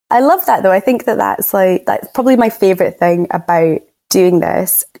I love that though. I think that's probably my favorite thing about doing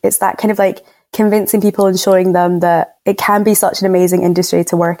this. It's that kind of like convincing people and showing them that it can be such an amazing industry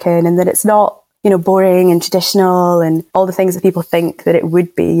to work in, and that it's not, boring and traditional and all the things that people think that it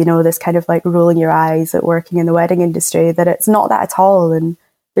would be, this kind of like rolling your eyes at working in the wedding industry, that it's not that at all. And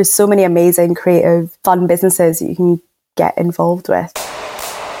there's so many amazing, creative, fun businesses that you can get involved with.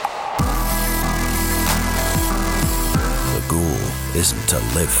 The goal isn't to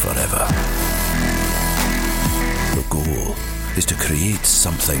live forever. The goal is to create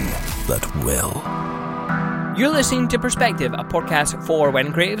something that will. You're listening to Perspective, a podcast for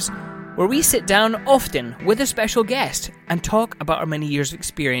wedding creatives, where we sit down often with a special guest and talk about our many years of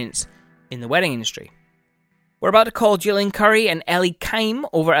experience in the wedding industry. We're about to call Gillian Curry and Ellie Keim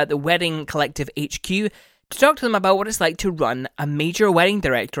over at the Wedding Collective HQ to talk to them about what it's like to run a major wedding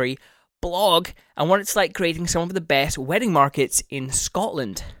directory, blog, and what it's like creating some of the best wedding markets in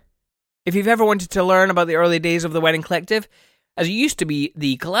Scotland. If you've ever wanted to learn about the early days of the Wedding Collective, as it used to be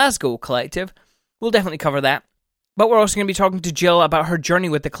the Glasgow Collective, we'll definitely cover that. But we're also going to be talking to Jill about her journey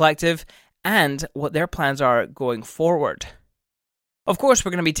with the collective and what their plans are going forward. Of course,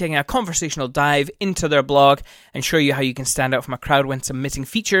 we're going to be taking a conversational dive into their blog and show you how you can stand out from a crowd when submitting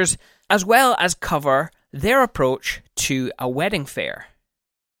features, as well as cover their approach to a wedding fair.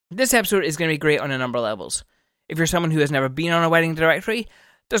 This episode is going to be great on a number of levels. If you're someone who has never been on a wedding directory,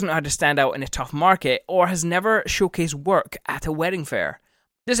 doesn't know how to stand out in a tough market, or has never showcased work at a wedding fair,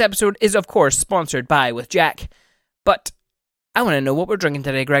 this episode is of course sponsored by With Jack. But I want to know what we're drinking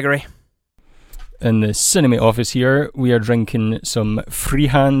today, Gregory. In the Cinemate office here, we are drinking some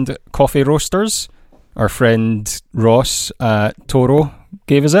Freehand coffee roasters. Our friend Ross at Toro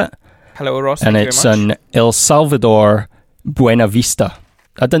gave us it. Hello, Ross. And thank it's you very much. an El Salvador Buena Vista.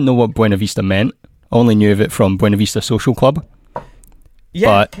 I didn't know what Buena Vista meant. I only knew of it from Buena Vista Social Club. Yeah,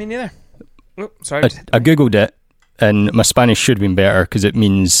 but me neither. Oh, sorry. I googled it, and my Spanish should have been better because it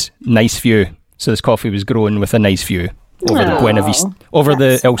means nice view. So this coffee was grown with a nice view over the Buena Vista, over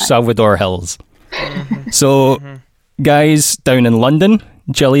the El Salvador hills. So, guys down in London,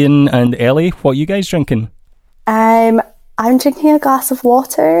 Gillian and Ellie, what are you guys drinking? I'm drinking a glass of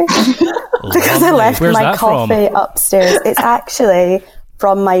water because I left Where's my that coffee from? upstairs. It's actually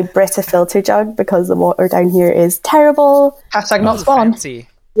from my Brita filter jug because the water down here is terrible. Hashtag not spawn. Fancy.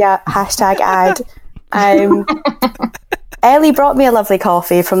 Yeah, hashtag ad. Ellie brought me a lovely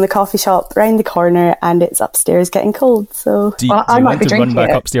coffee from the coffee shop round the corner, and it's upstairs getting cold. So Do you, Well, do I you might want be to run drinking back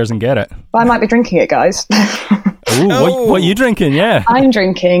it. upstairs and get it? Well, I might be drinking it, guys. Oh, what are you drinking? Yeah. I'm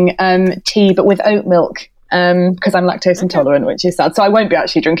drinking tea, but with oat milk, because I'm lactose intolerant, which is sad. So I won't be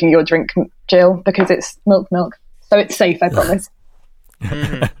actually drinking your drink, Jill, because it's milk. So it's safe, I promise.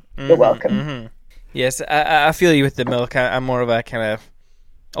 You're welcome. Yes, I feel you with the milk. I'm more of a kind of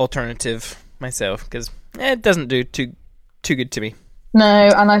alternative myself because it doesn't do too good to me. No,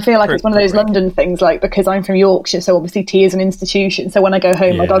 and I feel like it's one of those London things, like, because I'm from Yorkshire, so obviously tea is an institution. So when I go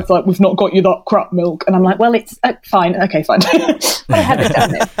home, my dad's like, we've not got you that crap milk. And I'm like, well, it's fine. Okay, fine. I have it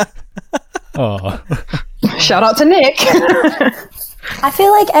down here. Oh. Shout out to Nick. I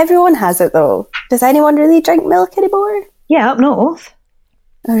feel like everyone has it though. Does anyone really drink milk anymore? Yeah, up north.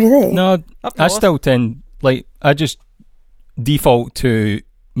 Oh, really? No, Up I north. still tend, I just default to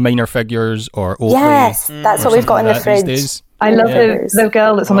minor figures or Oatly. Yes, that's what we've got in the like that these fridge. days. I love Yeah. the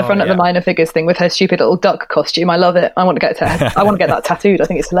girl that's on the front of yeah. the minor figures thing with her stupid little duck costume. I love it. I want to get that tattooed. I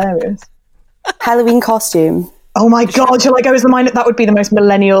think it's hilarious. Halloween costume. Oh my god, shall I go as the minor? That would be the most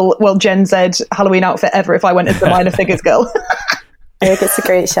millennial, well, Gen Z Halloween outfit ever if I went as the minor figures girl. I think it's a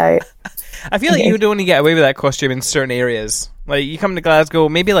great shout. I feel like you would only get away with that costume in certain areas. Like, you come to Glasgow,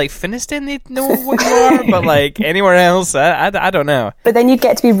 maybe like Finiston, they know what you are, but like anywhere else, I don't know. But then you'd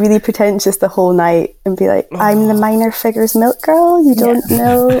get to be really pretentious the whole night and be like, I'm the minor figures milk girl? You don't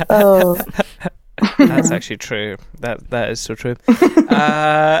know? Oh. That's actually true. That is so true.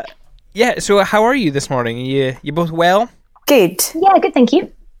 Yeah, so how are you this morning? You both well? Good. Yeah, good, thank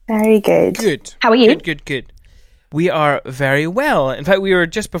you. Very good. Good. How are you? Good. We are very well. In fact, we were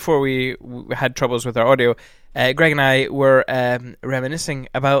just before we had troubles with our audio. Greg and I were reminiscing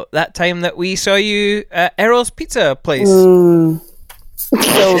about that time that we saw you at Errol's Pizza place. So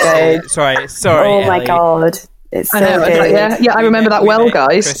good. Sorry. Oh my Ellie. god. It's so I know, good. yeah, I remember that We well, met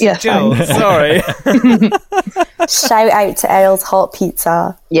guys. Chris Yeah, and Jill. fine. Sorry. Shout out to Errol's Hot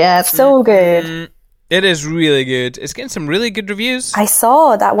Pizza. Yeah, So good. It is really good. It's getting some really good reviews. I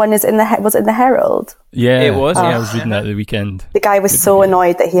saw that one is was it in the Herald? Yeah, It was, Yeah, yeah. I was reading that at the weekend. The guy was so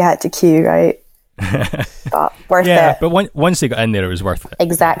annoyed that he had to queue, right? But worth Yeah, it. but once they got in there, it was worth it.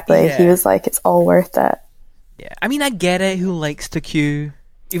 Exactly. Yeah. He was like, it's all worth it. Yeah, I mean, I get it. Who likes to queue?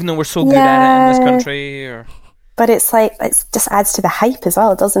 Even though we're so good at it in this country, or but it's like it just adds to the hype as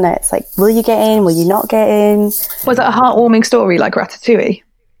well, doesn't it? It's like, will you get in? Will you not get in? Was it a heartwarming story like Ratatouille?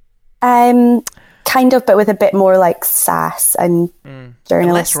 Kind of, but with a bit more like sass and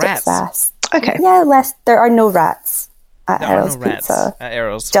journalistic rats. sass. Okay. Yeah, less. There are no rats at there are Errol's no rats Pizza. at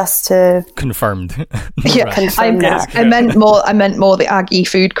Errol's. Just to Confirmed. Yeah, confirm that. I meant more the Aggie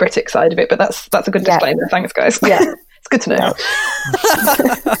food critic side of it, but that's a good disclaimer. Thanks, guys. Yeah. It's good to know.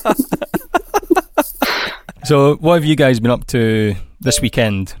 So, what have you guys been up to this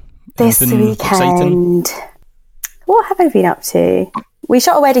weekend? This Anything weekend. exciting? What have I been up to? We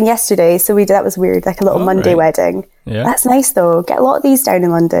shot a wedding yesterday, so that was weird, like a little Monday wedding. Yeah. That's nice though. Get a lot of these down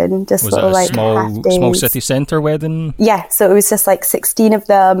in London. Just Was it little a like small half-days. city centre wedding? Yeah, so it was just like 16 of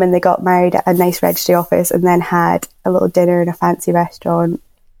them, and they got married at a nice registry office, and then had a little dinner in a fancy restaurant.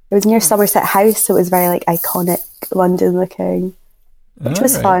 It was near Somerset House, so it was very like iconic London looking, which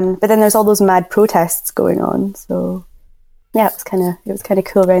was fun. But then there's all those mad protests going on, so yeah, it was kind of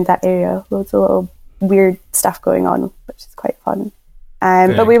cool around that area. Loads of little weird stuff going on, which is quite fun.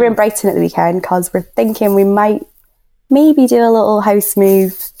 But we were in Brighton at the weekend because we're thinking we might maybe do a little house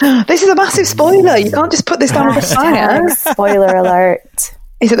move. This is a massive spoiler. You can't just put this down as a banger. Spoiler alert.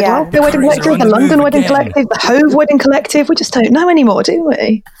 Is it the Glasgow Wedding Collective, the London Wedding Collective, the Hove Wedding Collective? We just don't know anymore, do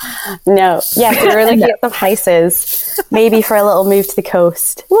we? No. Yeah, we were looking at some houses, maybe for a little move to the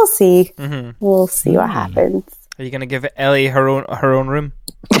coast. We'll see. We'll see what happens. Are you going to give Ellie her own room?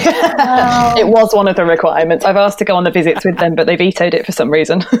 It was one of the requirements. I've asked to go on the visits with them, but they vetoed it for some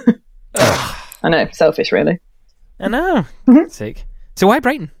reason. I know, selfish, really. I know. Sake. So why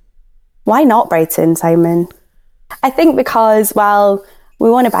Brighton? Why not Brighton, Simon? I think because, well, we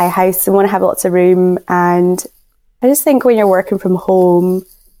want to buy a house and want to have lots of room, and I just think when you're working from home,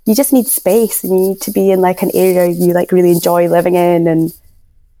 you just need space and you need to be in like an area you like really enjoy living in, and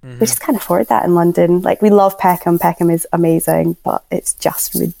we just can't afford that in London. Like, we love Peckham. Peckham is amazing, but it's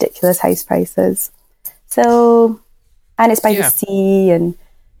just ridiculous house prices. So, and it's by the sea, and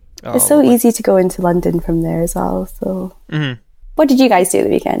it's so easy to go into London from there as well. So, what did you guys do the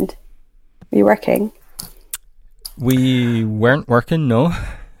weekend? Were you working? We weren't working, no.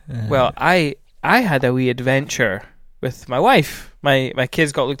 Well, I had a wee adventure with my wife. My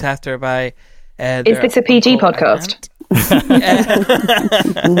kids got looked after by... Is this a PG podcast?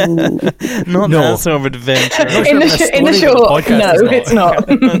 Not that sort of adventure. In the short, no, it's not.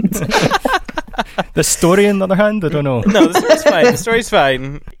 The story, on the other hand, I don't know. No, the story's fine. The story's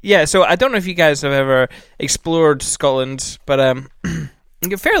fine. Yeah, so I don't know if you guys have ever explored Scotland, but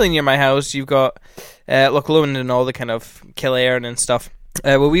fairly near my house, you've got Loch Lomond and all the kind of Killearn and stuff.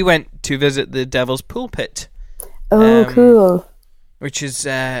 Well, we went to visit the Devil's Pulpit. Oh, cool. Which is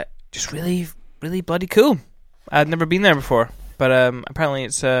just really, really bloody cool. I'd never been there before, but apparently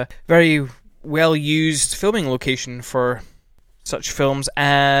it's a very well-used filming location for such films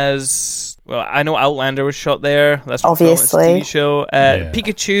as... Well, I know Outlander was shot there. That's obviously a TV show.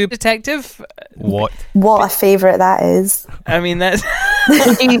 Pikachu Detective. What a favourite that is. I mean, that's...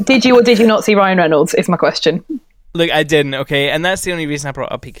 Did you or did you not see Ryan Reynolds, is my question. Look, I didn't, okay? And that's the only reason I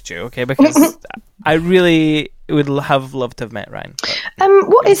brought up Pikachu, okay? Because I really would have loved to have met Ryan. But,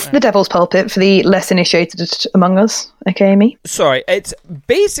 what is the Devil's Pulpit for the less initiated among us, aka me? Sorry, it's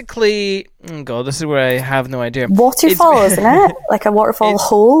basically... Oh God, this is where I have no idea. Waterfall, isn't it? Like a waterfall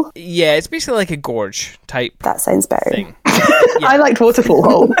hole? Yeah, it's basically like a gorge type That sounds better. thing. I liked Waterfall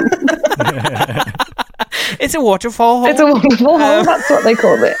Hole. It's a waterfall hole. It's a waterfall hole, that's what they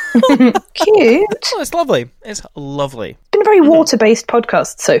call it. Cute. Oh, it's lovely. It's lovely. It's been a very water-based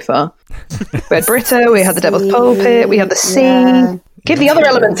podcast so far. We had Britta, we had the Devil's Pulpit, we had the sea. Yeah. Give the other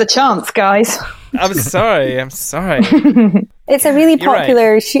elements a chance, guys. I'm sorry. It's a really You're right.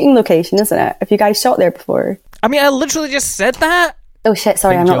 popular shooting location, isn't it? Have you guys shot there before? I mean, I literally just said that. Oh shit,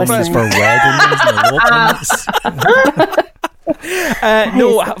 sorry, I'm not Jobs listening. for weddings and elopements.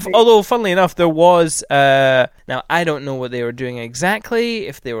 No, although funnily enough, there was. Now I don't know what they were doing exactly.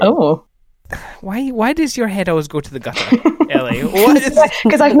 If they were. Oh. Why does your head always go to the gutter, Ellie? What is?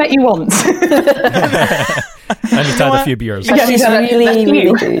 Because I've met you once. And you've had a few beers. Yeah, She's that's really, you.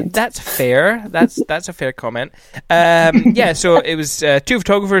 really good. That's fair. That's a fair comment. Yeah. So it was two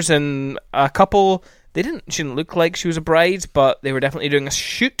photographers and a couple. They shouldn't look like she was a bride, but they were definitely doing a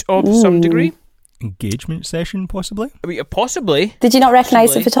shoot of some degree. Engagement session, possibly? I mean, possibly. Did you not recognise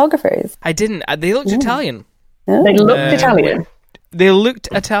the Possibly. photographers? I didn't. They looked Italian. They looked Italian. They looked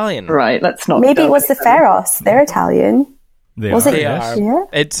Italian. Right, let's not. Maybe it was the Ferros. They're Italian. Was it? They Yes. are. Yeah.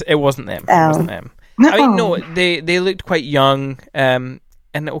 It wasn't them. Oh. It wasn't them. I mean, no, they looked quite young.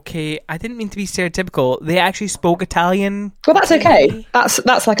 and okay, I didn't mean to be stereotypical. They actually spoke Italian. Well, that's okay.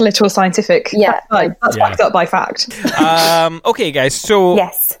 That's like a literal scientific. Yeah. That's fine. That's backed up by fact. Okay, guys. So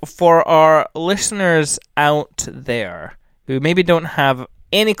Yes. for our listeners out there who maybe don't have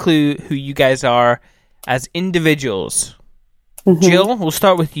any clue who you guys are as individuals, Jill, we'll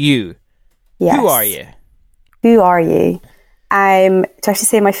start with you. Yes. Who are you? Who are you? To actually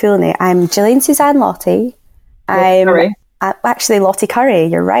say my full name, I'm Gillian Suzanne Lottie. Curry. Actually, Lottie Curry,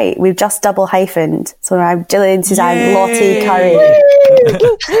 you're right. We've just double hyphened. So I'm Gillian Suzanne Lottie Curry.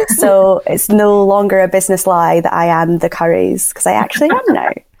 So it's no longer a business lie that I am the Currys, because I actually am now.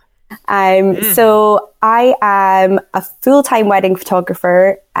 So I am a full-time wedding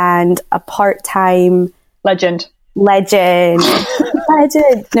photographer and a part-time... Legend. No,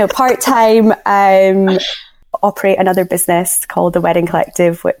 part-time operate another business called The Wedding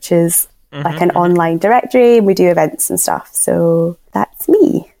Collective, which is like an online directory, and we do events and stuff. So that's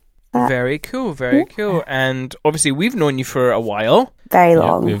me. Very cool, very cool. And obviously, we've known you for a while. Very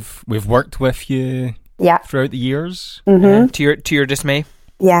long. We've worked with you throughout the years. To your dismay.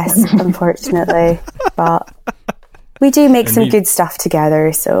 Yes, unfortunately. But we do make some good stuff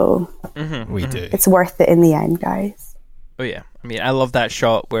together, so We do. it's worth it in the end, guys. Oh yeah, I mean, I love that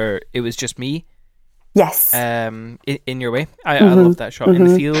shot where it was just me. Yes. In your way, I love that shot in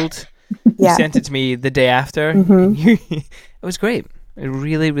the field. You Yeah. sent it to me the day after. It was great.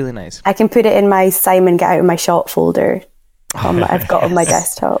 Really, really nice. I can put it in my Simon Get Out of My Shot folder that I've got on my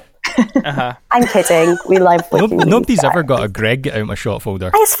desktop. I'm kidding. We love looking at Nobody's these ever guys. got a Greg Get Out My Shot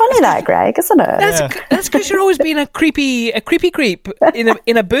folder. It's funny that, Greg, isn't it? That's because you're always being a creepy creep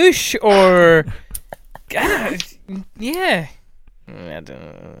in a bush or yeah. I don't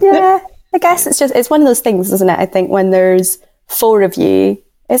know. Yeah, I guess it's one of those things, isn't it? I think when there's 4 of you,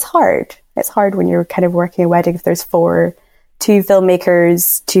 it's hard. It's hard when you're kind of working a wedding if there's 4, 2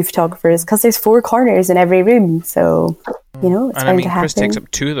 filmmakers, 2 photographers, because there's 4 corners in every room. So, it's And bound I mean, to happen. Chris takes up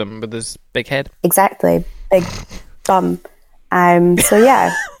 2 of them with his big head. Exactly. Big thumb. So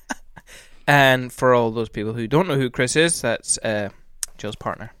yeah. And for all those people who don't know who Chris is, that's Jill's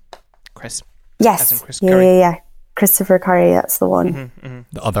partner, Chris. Yes. As in Chris Curry. Yeah. Christopher Curry, that's the one.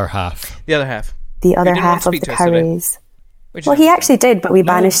 The other half. The other half. The other didn't want half to of speak the to us today. Currys. Which Well, is he actually did, but we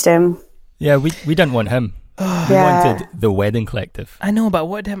banished him. Yeah, we didn't want him. We Yeah. wanted the Wedding Collective. I know, but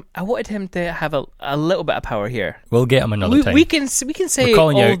I wanted him to have a little bit of power here. We'll get him another time. We can say We're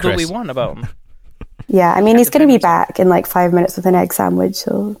calling you all out, that we Chris. want about him. Yeah, I mean, he's going to be back in like 5 minutes with an egg sandwich.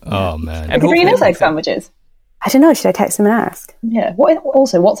 So Oh, man. And Is he bringing us hopefully- egg sandwiches? I don't know. Should I text him and ask? Yeah.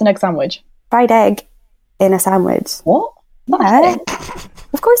 What's an egg sandwich? Fried egg in a sandwich. What? Yeah.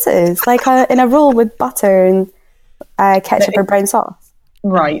 Of course it is. Like in a roll with butter and ketchup or brown sauce.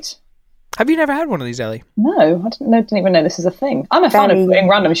 Right. Have you never had one of these, Ellie? No, I didn't even know this is a thing. I'm a fan Very- of putting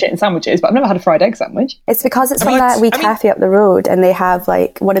random shit in sandwiches, but I've never had a fried egg sandwich. It's because it's I mean, from that wee I mean- cafe up the road, and they have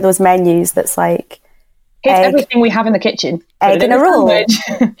like one of those menus that's like Here's Egg. everything we have in the kitchen. Egg Put it in a roll.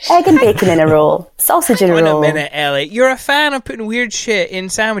 sandwich. egg and bacon in a roll, sausage in a Wait a roll. minute, Ellie. You're a fan of putting weird shit in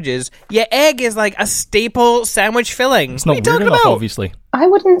sandwiches. Your egg is like a staple sandwich filling. It's What not are you weird talking enough, about? obviously. I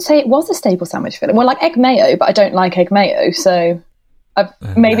wouldn't say it was a staple sandwich filling. Well, like egg mayo, but I don't like egg mayo, so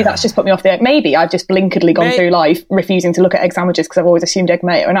maybe that's just put me off the egg. Maybe I've just blinkeredly gone through life refusing to look at egg sandwiches because I've always assumed egg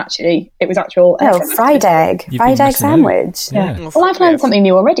mayo, and actually it was actual egg No, sandwich. fried egg. You've Fried been egg missing out. sandwich. Yeah. Well, I've learned something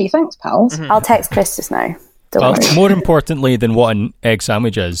new already. Thanks, pals. I'll text Chris just now. Don't Well, worry. more importantly than what an egg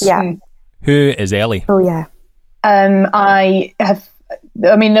sandwich is, Yeah. who is Ellie? Oh, yeah.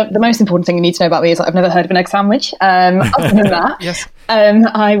 I mean, the most important thing you need to know about me is that I've never heard of an egg sandwich. Other than that, Yes.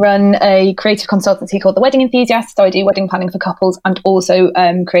 I run a creative consultancy called The Wedding Enthusiast. So I do wedding planning for couples and also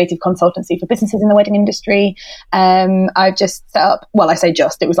creative consultancy for businesses in the wedding industry. I've just set up, well, I say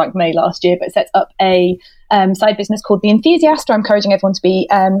just, it was like May last year, but set up a side business called The Enthusiast, where I'm encouraging everyone to be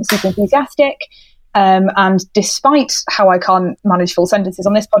super enthusiastic. And despite how I can't manage full sentences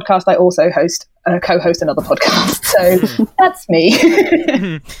on this podcast, I also co-host another podcast. So that's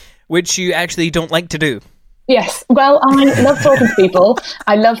me. Which you actually don't like to do. Yes. Well, I love talking to people.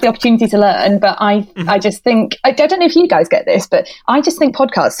 I love the opportunity to learn, but I just think, I don't know if you guys get this, but I just think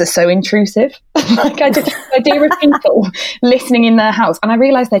podcasts are so intrusive. Like the idea of people listening in their house, and I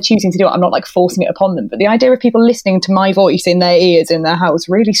realise they're choosing to do it. I'm not like forcing it upon them, but the idea of people listening to my voice in their ears in their house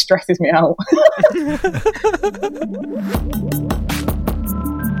really stresses me out.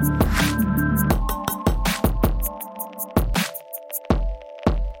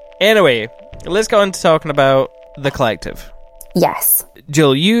 Anyway, let's go on to talking about the collective. Yes.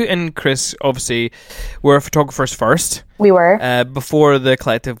 Jill, you and Chris obviously were photographers first, We were. before the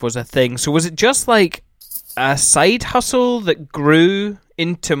collective was a thing. So was it just like a side hustle that grew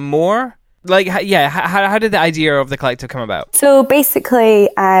into more? Like, how did the idea of the collective come about? So basically,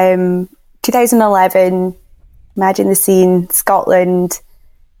 2011, imagine the scene, Scotland.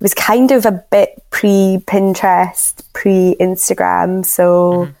 It was kind of a bit pre-Pinterest, pre-Instagram.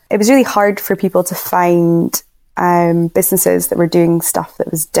 So it was really hard for people to find businesses that were doing stuff that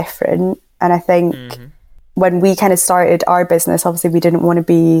was different. And I think when we kind of started our business, obviously we didn't want to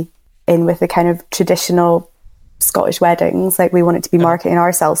be in with the kind of traditional Scottish weddings. Like, we wanted to be marketing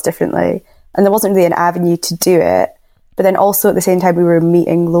ourselves differently. And there wasn't really an avenue to do it. But then also at the same time, we were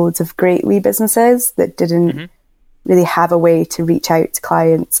meeting loads of great wee businesses that didn't really have a way to reach out to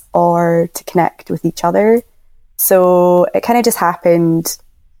clients or to connect with each other. So it kind of just happened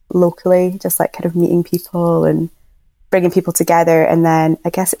locally, just like kind of meeting people and bringing people together. And then I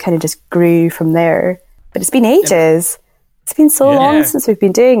guess it kind of just grew from there. But it's been ages. It's been so long since we've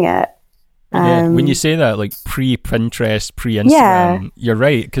been doing it. When you say that, like pre-Pinterest, pre-Instagram, you're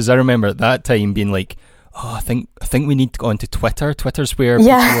right. Because I remember at that time being like, oh, I think we need to go onto Twitter. Twitter's where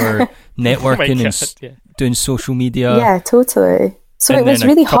people are networking and doing social media. Yeah, totally. So and it was then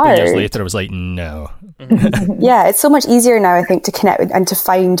really a couple hard. years later, I was like, no. Yeah, it's so much easier now, I think, to connect with and to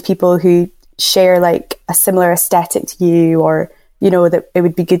find people who share like a similar aesthetic to you, or, you know, that it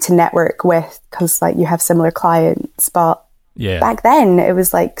would be good to network with because like you have similar clients. But back then it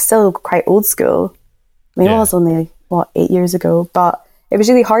was like still quite old school. I mean, it was only, 8 years ago, but it was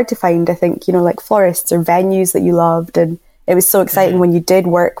really hard to find, I think, you know, like florists or venues that you loved. And it was so exciting when you did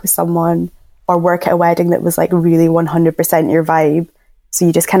work with someone or work at a wedding that was like really 100% your vibe. So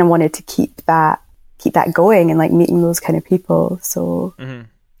you just kind of wanted to keep that going and like meeting those kind of people. So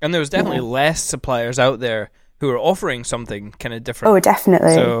and there was definitely less suppliers out there who were offering something kind of different. Oh,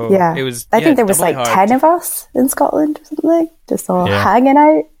 definitely. So it was. I think there was like 10 of us in Scotland or something, just all hanging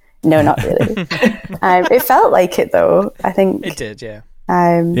out. No, not really. It felt like it though. I think it did. Yeah.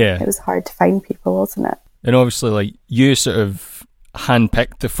 It was hard to find people, wasn't it? And obviously, like, you sort of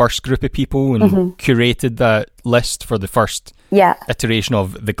handpicked the first group of people and curated that list for the first iteration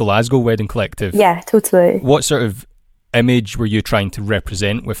of the Glasgow Wedding Collective. Yeah, totally. What sort of image were you trying to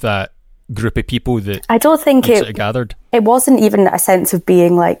represent with that group of people that I don't think sort of gathered? It wasn't even a sense of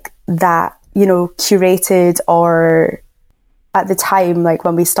being like that, you know, curated, or at the time, like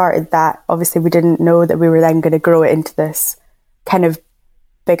when we started that, obviously we didn't know that we were then going to grow it into this kind of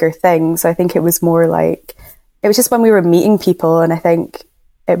bigger thing. So I think it was more like, it was just when we were meeting people, and I think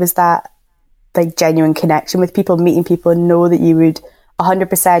it was that like genuine connection with people, meeting people and know that you would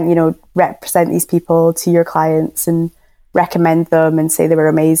 100%, you know, represent these people to your clients and recommend them and say they were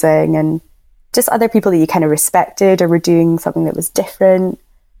amazing, and just other people that you kind of respected or were doing something that was different.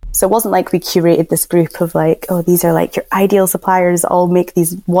 So it wasn't like we curated this group of like, oh, these are like your ideal suppliers, all make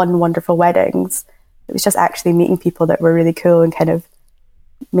these one wonderful weddings. It was just actually meeting people that were really cool and kind of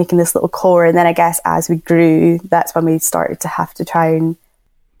making this little core. And then I guess as we grew, that's when we started to have to try and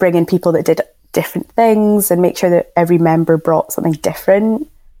bring in people that did different things and make sure that every member brought something different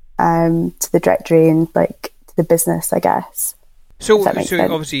to the directory and like to the business, I guess. So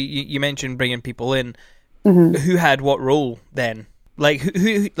obviously you mentioned bringing people in. Who had what role then? Like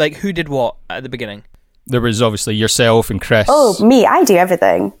who did what at the beginning? There was obviously yourself and Chris. Oh, me, I do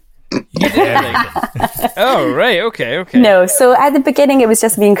everything. You did everything. Oh, right, okay. No, so at the beginning it was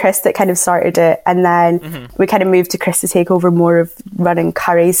just me and Chris that kind of started it, and then we kind of moved to Chris to take over more of running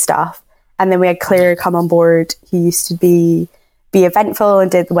Curry's stuff, and then we had Claire come on board. He used to be eventful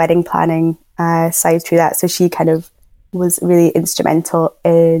and did the wedding planning side through that, so she kind of was really instrumental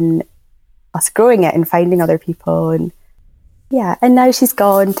in us growing it and finding other people. And yeah, and now she's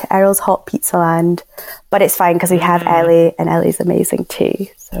gone to Errol's Hot Pizza Land, but it's fine because we have Ellie, and Ellie's amazing too.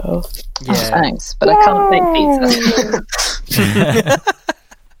 So thanks, but I can't make pizza.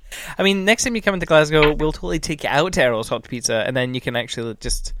 I mean, next time you come into Glasgow, we'll totally take you out to Errol's Hot Pizza, and then you can actually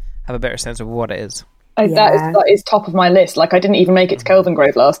just have a better sense of what it is. That is top of my list. Like, I didn't even make it to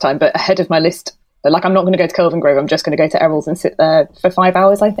Kelvingrove last time, but ahead of my list. Like, I'm not going to go to Kelvingrove. I'm just going to go to Errol's and sit there for 5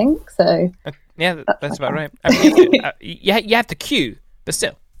 hours, I think. So yeah, that's about right. I mean, you have to queue, but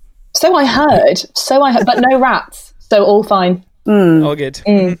still. So I heard, but no rats. So all fine. All good.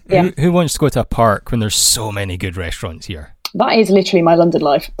 Yeah. Who wants to go to a park when there's so many good restaurants here? That is literally my London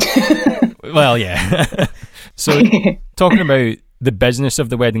life. Well, yeah. So talking about the business of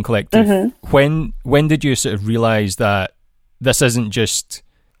the Wedding Collective, when did you sort of realise that this isn't just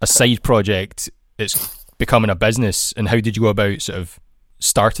a side project, it's becoming a business, and how did you go about sort of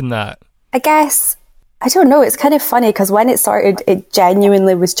starting that? I guess, I don't know, it's kind of funny because when it started, it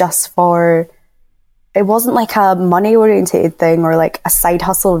genuinely was just for, it wasn't like a money orientated thing or like a side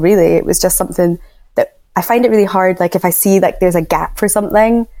hustle really. It was just something that I find it really hard, like if I see like there's a gap for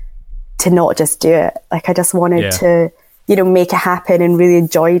something, to not just do it. Like I just wanted to, you know, make it happen and really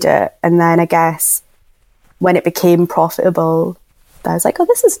enjoyed it. And then I guess when it became profitable, I was like, oh,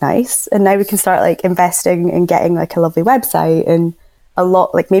 this is nice. And now we can start like investing and getting like a lovely website. And a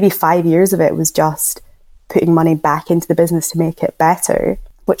lot, like maybe 5 years of it was just putting money back into the business to make it better,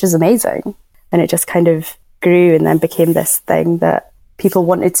 which is amazing. And it just kind of grew and then became this thing that people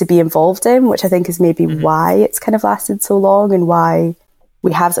wanted to be involved in, which I think is maybe why it's kind of lasted so long and why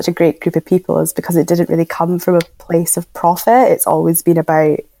we have such a great group of people, is because it didn't really come from a place of profit. It's always been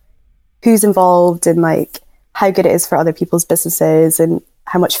about who's involved and like how good it is for other people's businesses and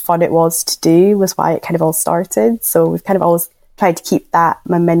how much fun it was to do was why it kind of all started. So we've kind of always tried to keep that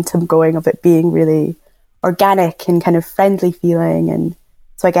momentum going of it being really organic and kind of friendly feeling. And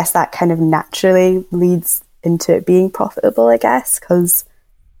so I guess that kind of naturally leads into it being profitable, I guess, because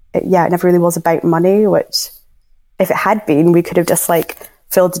it never really was about money, which if it had been, we could have just like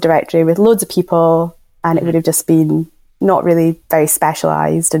filled the directory with loads of people and it would have just been not really very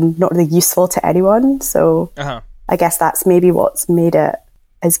specialised and not really useful to anyone. So I guess that's maybe what's made it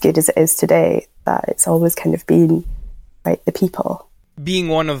as good as it is today, that it's always kind of been right, the people. Being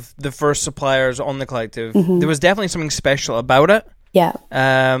one of the first suppliers on the collective, there was definitely something special about it. Yeah.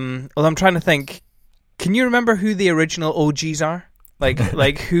 Well, I'm trying to think, can you remember who the original OGs are?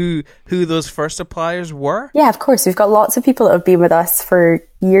 Like who those first suppliers were? Yeah, of course. We've got lots of people that have been with us for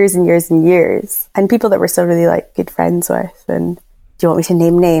years and years and years, and people that we're still really like good friends with. And do you want me to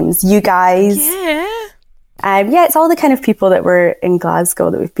name names? You guys. Yeah. It's all the kind of people that were in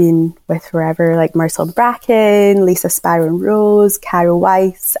Glasgow that we've been with forever, like Marcel Bracken, Lisa Sparrow and Rose, Cara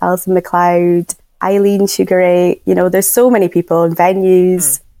Weiss, Alison McLeod, Eileen Sugar 8. You know, there's so many people and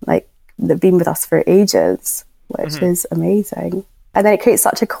venues like that have been with us for ages, which is amazing. And then it creates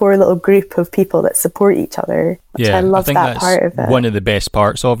such a core little group of people that support each other, which I love. I think that part of it. One of the best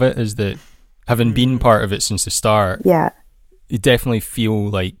parts of it is that having been part of it since the start, you definitely feel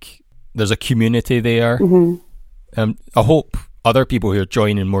like there's a community there. I hope other people who are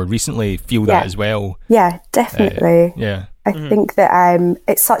joining more recently feel that as well. Yeah, definitely. I think that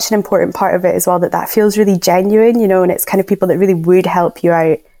it's such an important part of it as well, that feels really genuine, you know, and it's kind of people that really would help you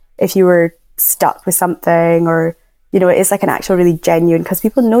out if you were stuck with something, or you know, it is like an actual really genuine, because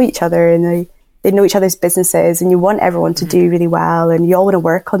people know each other and they know each other's businesses, and you want everyone to do really well, and you all want to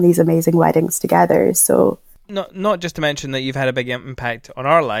work on these amazing weddings together. So not just to mention that you've had a big impact on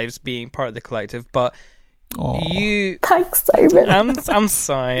our lives being part of the collective, but you... Thanks, Simon. I'm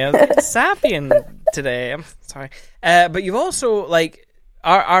sorry. I'm sappy today. I'm sorry. But you've also, like,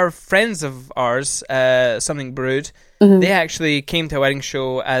 our friends of ours, Something Brewed, they actually came to a wedding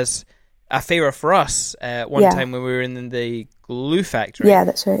show as a favour for us one time when we were in the glue factory. Yeah,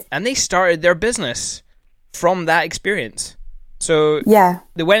 that's right. And they started their business from that experience. So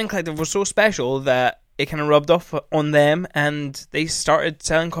the Wedding Collective was so special that it kind of rubbed off on them, and they started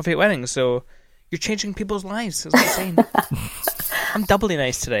selling coffee at weddings. So you're changing people's lives, is what I'm saying. I'm doubly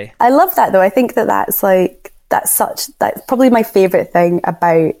nice today. I love that, though. I think that's probably my favourite thing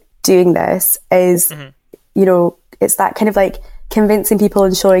about doing this is, you know, it's that kind of like convincing people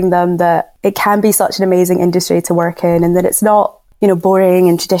and showing them that it can be such an amazing industry to work in, and that it's not, you know, boring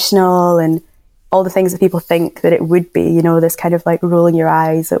and traditional and all the things that people think that it would be, you know, this kind of like rolling your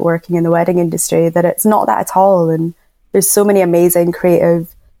eyes at working in the wedding industry, that it's not that at all. And there's so many amazing,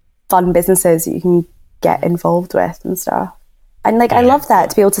 creative, fun businesses that you can get involved with and stuff. And like, I love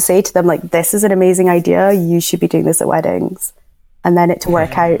that, to be able to say to them, like, this is an amazing idea, you should be doing this at weddings. And then it to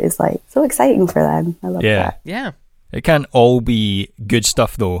work out is like so exciting for them. I love that. Yeah. It can't all be good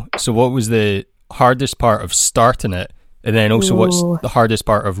stuff though. So what was the hardest part of starting it? And then also what's the hardest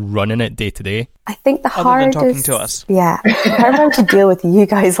part of running it day to day? I think the hardest... Other than talking to us. Yeah. I'm having to deal with you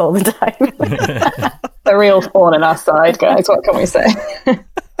guys all the time. The real thorn in our side, guys. What can we say?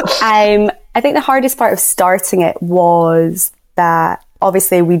 I think the hardest part of starting it was that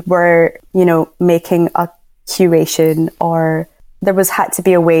obviously we were, you know, making a curation, or there had to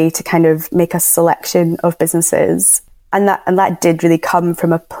be a way to kind of make a selection of businesses. And that did really come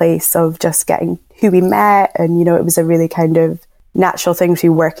from a place of just getting who we met. And, you know, it was a really kind of natural thing to be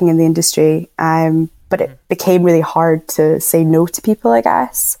working in the industry. But it became really hard to say no to people, I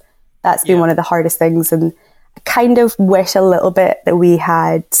guess. That's been one of the hardest things. And I kind of wish a little bit that we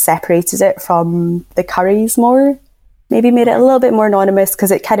had separated it from the Currys more, maybe made it a little bit more anonymous,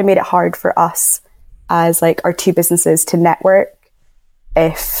 because it kind of made it hard for us as like our two businesses to network.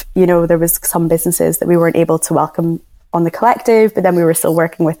 If, you know, there was some businesses that we weren't able to welcome on the collective, but then we were still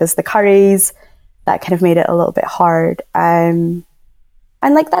working with as the Currys, that kind of made it a little bit hard.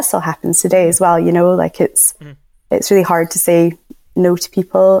 And like that still happens today as well, you know, like it's really hard to say no to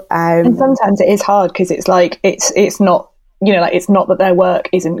people. And sometimes it is hard because it's like, it's not, you know, like it's not that their work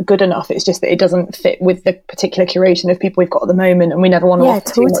isn't good enough. It's just that it doesn't fit with the particular curation of people we've got at the moment, and we never want to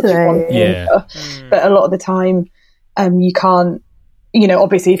offer too much of one thing. But a lot of the time, you can't. You know,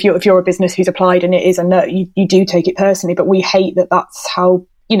 obviously, if you're a business who's applied and it is a no, you do take it personally. But we hate that. That's how.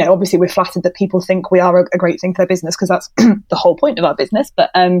 You know, obviously, we're flattered that people think we are a great thing for their business because that's the whole point of our business. But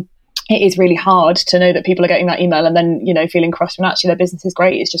it is really hard to know that people are getting that email and then, you know, feeling crushed when actually their business is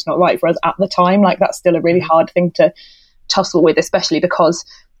great. It's just not right for us at the time. Like that's still a really hard thing to tussle with, especially because,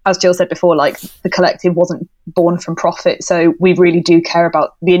 as Jill said before, like the collective wasn't born from profit, so we really do care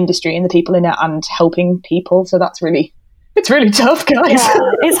about the industry and the people in it and helping people. So it's really tough, guys. Yeah,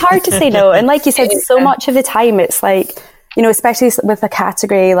 it's hard to say no, and like you said, so much of the time it's like, you know, especially with a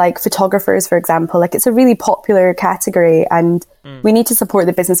category like photographers, for example, like it's a really popular category, and we need to support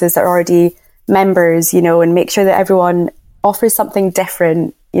the businesses that are already members, you know, and make sure that everyone offers something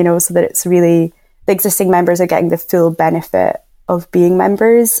different, you know, so that it's really, the existing members are getting the full benefit of being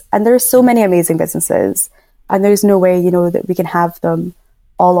members. And there are so many amazing businesses, and there's no way, you know, that we can have them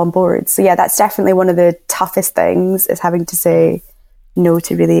all on board. So yeah, that's definitely one of the toughest things, is having to say no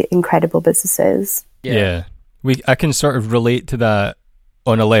to really incredible businesses. Yeah. I can sort of relate to that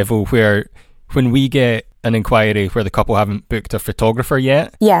on a level where when we get an inquiry where the couple haven't booked a photographer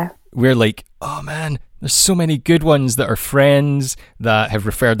yet, we're like, oh man, there's so many good ones that are friends that have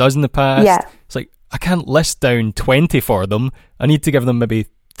referred us in the past. Yeah. It's like, I can't list down 20 for them. I need to give them maybe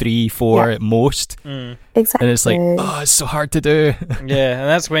 3, 4 at most. Exactly. And it's like, oh, it's so hard to do. Yeah, and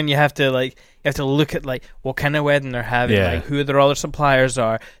that's when you have to look at like what kind of wedding they're having, like who their other suppliers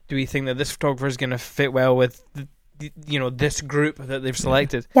are. Do we think that this photographer is going to fit well with this group that they've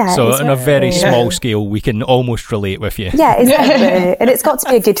selected? Yeah, so on a very small scale, we can almost relate with you. Yeah, exactly. And it's got to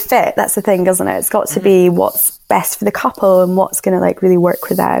be a good fit. That's the thing, doesn't it? It's got to be what's best for the couple and what's going to like really work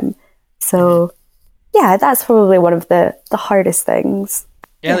for them. So yeah, that's probably one of the hardest things.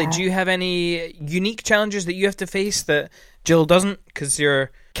 Ellie, do you have any unique challenges that you have to face that Jill doesn't, because you're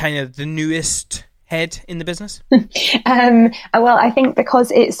kind of the newest head in the business? Well, I think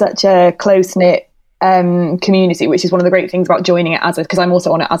because it's such a close-knit community, which is one of the great things about joining it because I'm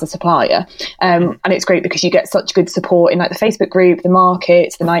also on it as a supplier, and it's great because you get such good support in like the Facebook group, the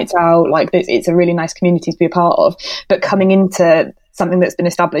markets, the nights out. Like it's a really nice community to be a part of. But coming into something that's been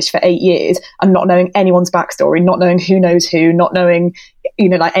established for 8 years and not knowing anyone's backstory, not knowing who knows who, not knowing, you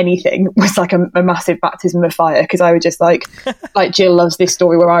know, like anything, was like a massive baptism of fire, because I would just like Jill loves this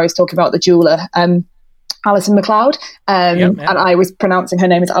story where I was talking about the jeweller, Alison McLeod, and I was pronouncing her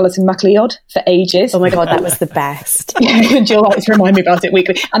name as Alison MacLeod for ages. Oh my god, that was the best. Jill likes to remind me about it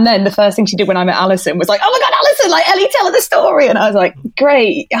weekly. And then the first thing she did when I met Alison was like, "Oh my god, Alison! Like Ellie, tell her the story." And I was like,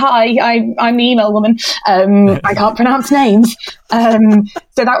 "Great, hi, I'm the email woman. I can't pronounce names."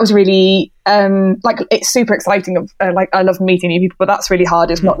 So that was really like it's super exciting. Like I love meeting new people, but that's really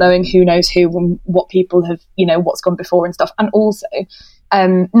hard, is not knowing who knows who and what people have, you know, what's gone before and stuff, and also.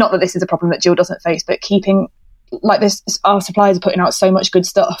 Not that this is a problem that Jill doesn't face, but keeping like this, our suppliers are putting out so much good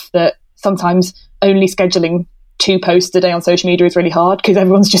stuff that sometimes only scheduling 2 posts a day on social media is really hard, because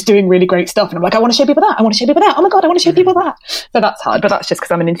everyone's just doing really great stuff. And I'm like, I want to show people that. I want to show people that. Oh my God, I want to show people that. So that's hard, but that's just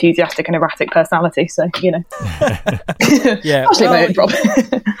because I'm an enthusiastic and erratic personality. So, you know, yeah, actually my own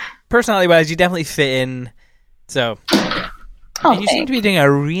problem. Personality wise, you definitely fit in. So, and you seem to be doing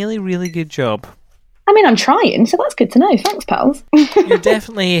a really, really good job. I mean, I'm trying, so that's good to know. Thanks, pals. You're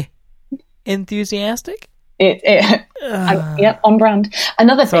definitely enthusiastic. Yep, on brand.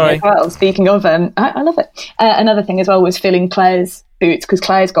 Another thing as well, speaking of, I love it. Another thing as well was filling Claire's boots, because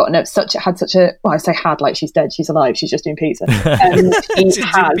Claire's had such a, well, I say had, like she's dead, she's alive, she's just doing pizza. She's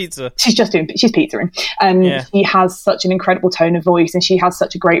pizzaing. She has such an incredible tone of voice, and she has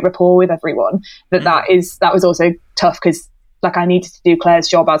such a great rapport with everyone that was also tough, because like I needed to do Claire's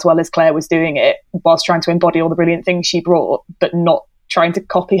job as well as Claire was doing it, whilst trying to embody all the brilliant things she brought, but not trying to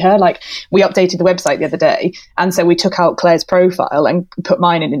copy her. Like we updated the website the other day, and so we took out Claire's profile and put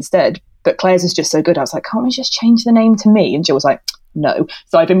mine in instead. But Claire's is just so good. I was like, can't we just change the name to me? And Jill was like, no.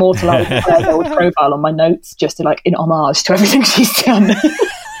 So I've immortalised Claire's old profile on my notes, just to like in homage to everything she's done.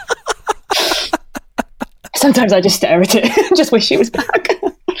 Sometimes I just stare at it and just wish she was back.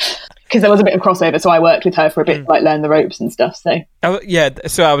 Because there was a bit of crossover, so I worked with her for a bit to like learn the ropes and stuff. So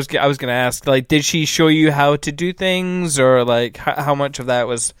so I was going to ask, like, did she show you how to do things, or like how much of that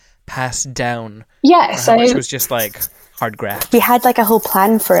was passed down? Yeah, so how much was just like hard graft. We had like a whole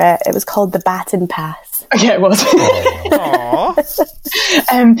plan for it. It was called the Baton Pass. Yeah, it was.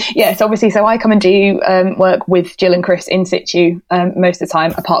 So obviously, so I come and do work with Jill and Chris in situ most of the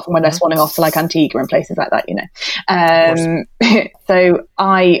time, apart from when they're swanning off to like Antigua and places like that, So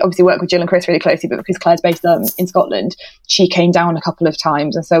I obviously work with Jill and Chris really closely, but because Claire's based in Scotland, she came down a couple of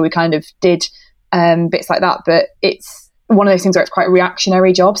times, and so we kind of did bits like that. But it's one of those things where it's quite a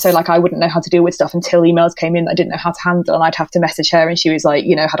reactionary job. So like I wouldn't know how to deal with stuff until emails came in that I didn't know how to handle, and I'd have to message her, and she was like,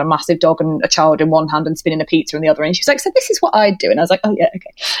 had a massive dog and a child in one hand and spinning a pizza in the other, and she was like, so this is what I'd do. And I was like, oh yeah,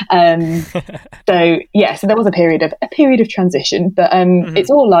 okay. So there was a period of transition, but it's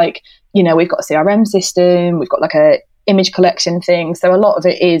all like, we've got a CRM system, we've got like a image collection thing, so a lot of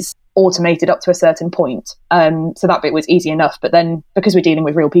it is automated up to a certain point. So that bit was easy enough, but then because we're dealing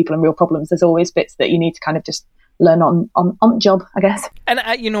with real people and real problems, there's always bits that you need to kind of just learn on the job, I guess. And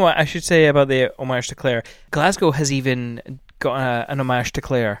you know what I should say about the homage to Claire? Glasgow has even got an homage to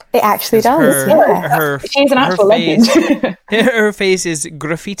Claire. It actually does. She's an actual legend. Her face is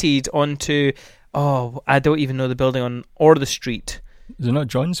graffitied onto, I don't even know the building or the street. Is it not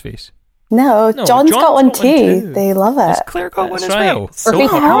John's face? No, John's got one too. They love it. Has Claire got one as well? So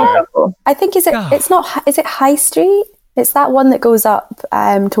popular. I think is it High Street? It's that one that goes up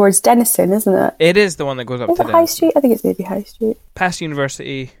towards Denison, isn't it? It is the one that goes up to Denison. High Street? I think it's maybe High Street. Past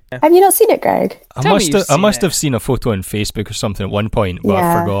university. Yeah. Have you not seen it, Greg? I must have seen a photo on Facebook or something at one point, but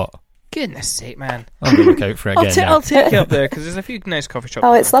I forgot. Goodness sake, man. I'm going to look out for it again. I'll take you up there because there's a few nice coffee shops.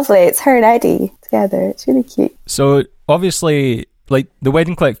 Oh, it's lovely. It's her and Eddie together. It's really cute. So obviously, like, the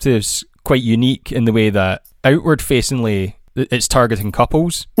Wedding Collective's quite unique in the way that outward-facingly it's targeting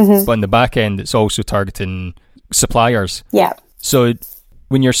couples, but on the back end it's also targeting suppliers. Yeah. So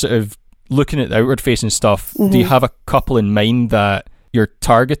when you're sort of looking at the outward-facing stuff, do you have a couple in mind that you're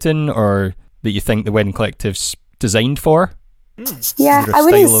targeting or that you think the Wedding Collective's designed for? Yeah, I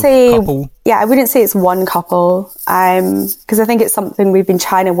wouldn't say it's one couple, because I think it's something we've been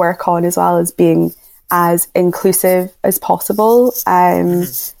trying to work on as well as being as inclusive as possible,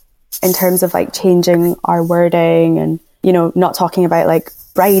 in terms of like changing our wording and, not talking about like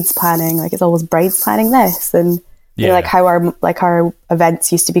brides planning, like it's always brides planning this, and like how our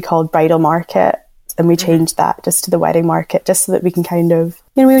events used to be called bridal market, and we changed that just to the wedding market, just so that we can kind of,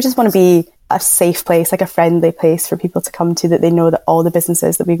 we just want to be a safe place, like a friendly place for people to come to, that they know that all the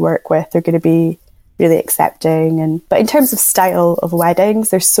businesses that we work with are going to be really accepting. But in terms of style of weddings,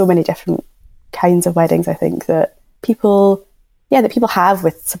 there's so many different kinds of weddings, I think, that people have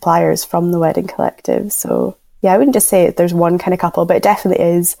with suppliers from the Wedding Collective. So I wouldn't just say there's one kind of couple, but it definitely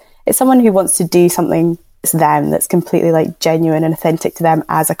is. It's someone who wants to do something that's them, that's completely like genuine and authentic to them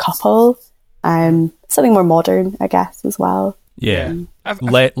as a couple. Something more modern, I guess, as well. Yeah.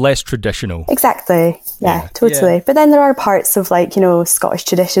 Less traditional. Exactly. Yeah, totally. Yeah. But then there are parts of like, Scottish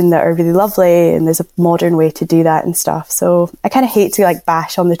tradition that are really lovely, and there's a modern way to do that and stuff. So I kind of hate to like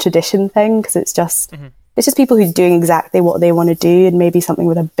bash on the tradition thing, because it's just people who are doing exactly what they want to do, and maybe something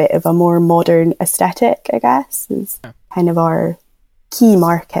with a bit of a more modern aesthetic, I guess, is kind of our key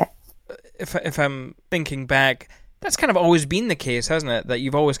market. If I'm thinking back, that's kind of always been the case, hasn't it? That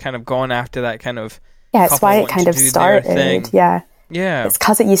you've always kind of gone after that kind of... Yeah, it's why it kind of started. Yeah. It's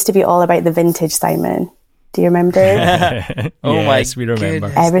because it used to be all about the vintage, Simon. Do you remember? Yes, we remember.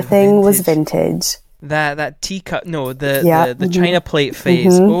 Goodness, everything was vintage. That teacup, the china plate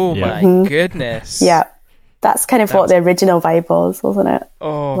phase. Oh my goodness. Yeah. That's kind of what the original vibe was, wasn't it?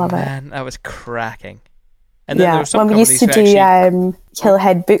 Oh, love man, that was cracking. And then there was some when we used to do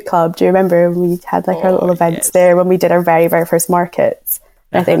Hillhead Book Club, do you remember? We had like our little events there when we did our very, very first markets.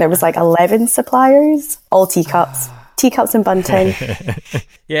 And I think there was like 11 suppliers, all teacups. Teacups and bunting.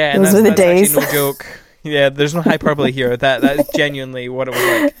 Yeah, and those were the days. No joke. Yeah, there's no hyperbole here. That is genuinely what it was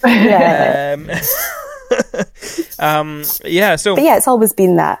like. Yeah. So but it's always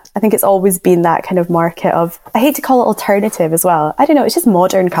been that. I think it's always been that kind of market of, I hate to call it alternative as well. I don't know, it's just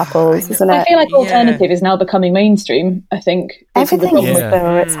modern couples, isn't it? I feel like alternative is now becoming mainstream, I think. Everything is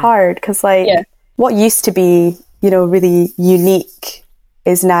though. It's hard because what used to be, really unique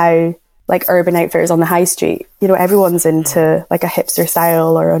is now like Urban Outfitters on the high street. Everyone's into like a hipster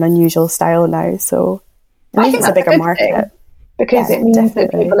style or an unusual style now. So I think it's a bigger market. Because it means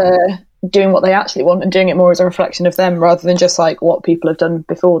that people are doing what they actually want and doing it more as a reflection of them rather than just like what people have done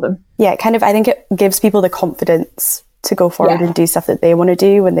before them. Yeah, I think it gives people the confidence to go forward and do stuff that they want to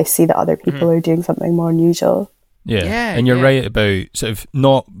do when they see that other people are doing something more unusual. Yeah, and you're right about sort of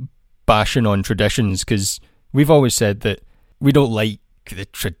not bashing on traditions, because we've always said that we don't like the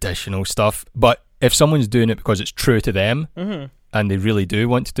traditional stuff, but if someone's doing it because it's true to them and they really do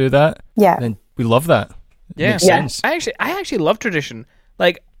want to do that, then we love that. Yeah. Makes sense. I actually love tradition.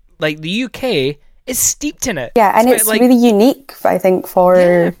 Like the UK is steeped in it. Yeah, and it's like, really unique, I think,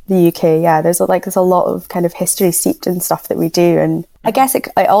 for the UK. Yeah, there's a lot of kind of history steeped in stuff that we do, and I guess it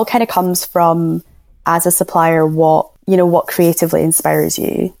all kind of comes from, as a supplier, what creatively inspires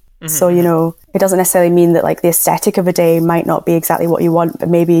you. Mm-hmm. So, it doesn't necessarily mean that like the aesthetic of a day might not be exactly what you want, but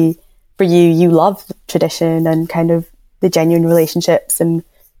maybe for you love tradition and kind of the genuine relationships and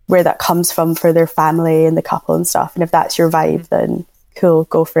where that comes from for their family and the couple and stuff. And if that's your vibe, then cool,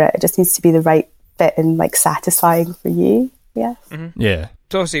 go for it. It just needs to be the right fit and like satisfying for you. Yeah. Mm-hmm. Yeah.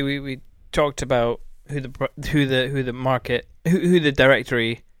 So obviously we talked about who the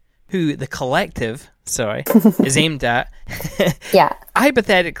collective is aimed at. Yeah.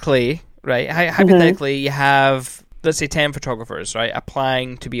 Hypothetically, right? Hypothetically, you have, let's say, 10 photographers, right,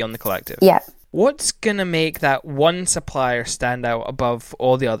 applying to be on the collective. Yeah. What's gonna make that one supplier stand out above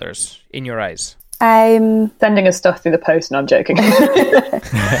all the others in your eyes? Sending us stuff through the post. No, I'm joking.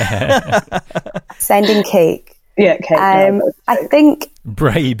 Sending cake. Yeah, cake. I think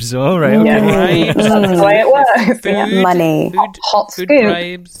bribes. All right. Okay. Yeah, that's the way it works. Food, money. Hot food scoop.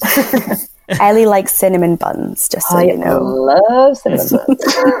 bribes. Ellie likes cinnamon buns, just so you know. Love cinnamon buns.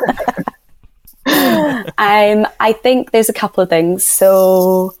 I think there's a couple of things.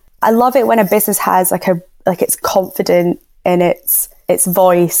 So I love it when a business has it's confident in its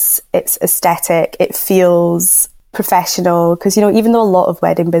voice, its aesthetic, it feels professional. Because, even though a lot of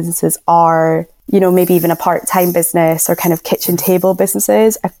wedding businesses are, maybe even a part-time business or kind of kitchen table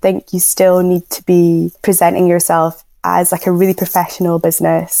businesses, I think you still need to be presenting yourself as like a really professional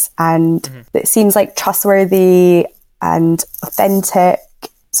business, and it seems like trustworthy and authentic.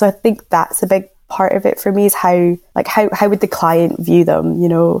 So I think that's a big part of it for me, is how would the client view them?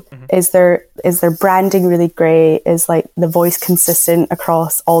 Is their branding really great? Is like the voice consistent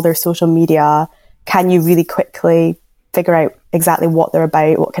across all their social media? Can you really quickly figure out exactly what they're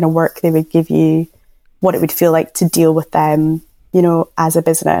about, what kind of work they would give you, what it would feel like to deal with them, as a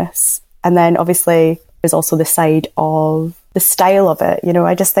business? And then obviously there's also the side of the style of it.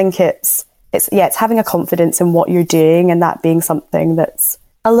 I just think it's having a confidence in what you're doing, and that being something that's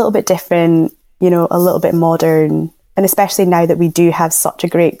a little bit different, a little bit modern. And especially now that we do have such a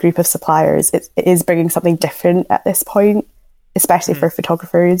great group of suppliers, it is bringing something different at this point, especially for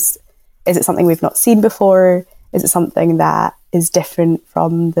photographers. Is it something we've not seen before? Is it something that is different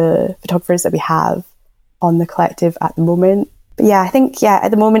from the photographers that we have on the collective at the moment? But yeah, I think, at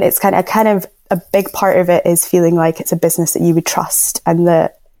the moment it's kind of a big part of it is feeling like it's a business that you would trust, and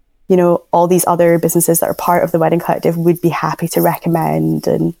that, all these other businesses that are part of the wedding collective would be happy to recommend,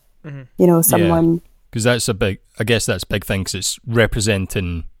 and, someone... Because that's a big thing, because it's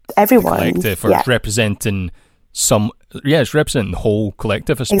representing everyone. The collective, or it's representing it's representing the whole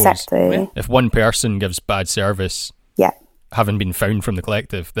collective, I suppose. Exactly. If one person gives bad service, having been found from the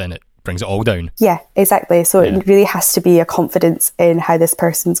collective, then it brings it all down. Yeah, exactly. So it really has to be a confidence in how this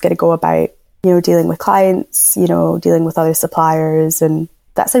person's going to go about, dealing with clients, dealing with other suppliers. And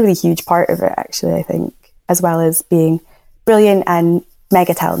that's a really huge part of it, actually, I think, as well as being brilliant and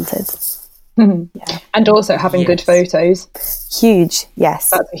mega talented. Yeah. And also having good photos. Huge, yes.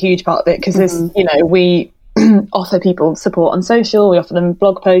 That's a huge part of it, because we offer people support on social, we offer them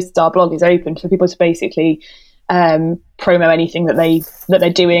blog posts. Our blog is open for people to basically promo anything that they're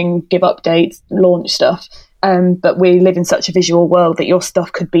doing, give updates, launch stuff. But we live in such a visual world that your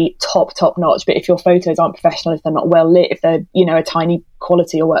stuff could be top notch, but if your photos aren't professional, if they're not well lit, if they're a tiny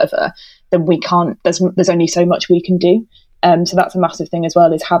quality or whatever, then we can't. There's only so much we can do. So that's a massive thing as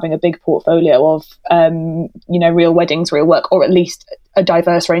well, is having a big portfolio of real weddings, real work, or at least a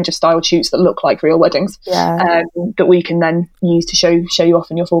diverse range of style shoots that look like real weddings. That we can then use to show you off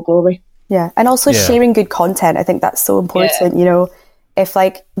in your full glory. Yeah, and also sharing good content. I think that's so important. If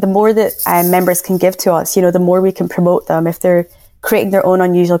the more that members can give to us, the more we can promote them. If they're creating their own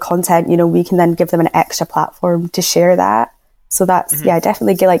unusual content, we can then give them an extra platform to share that. So that's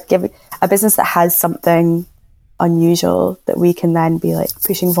definitely give a business that has something unusual that we can then be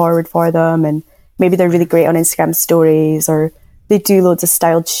pushing forward for them. And maybe they're really great on Instagram stories, or they do loads of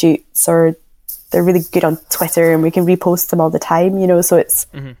styled shoots, or they're really good on Twitter and we can repost them all the time, so it's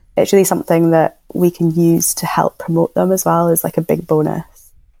really something that we can use to help promote them as well, as a big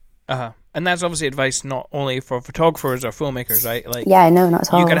bonus. And that's obviously advice not only for photographers or filmmakers, right? No, not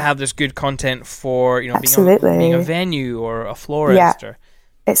at all. You got to have this good content for being a venue or a florist. Or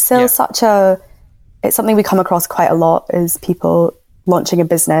it's still it's something we come across quite a lot, is people launching a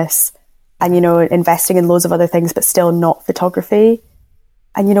business and investing in loads of other things but still not photography.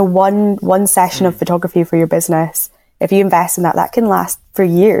 And one session of photography for your business, if you invest in that can last for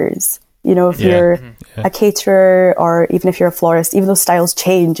years. You know, if you're a caterer or even if you're a florist, even though styles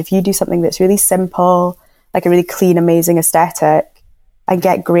change, if you do something that's really simple, like a really clean, amazing aesthetic, and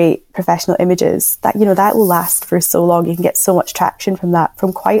get great professional images, that, you know, that will last for so long. You can get so much traction from that,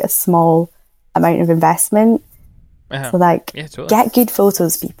 from quite a small amount of investment. So like, get good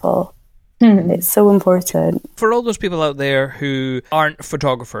photos, people. It's so important. For all those people out there who aren't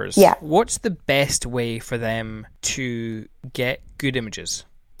photographers, what's the best way for them to get good images?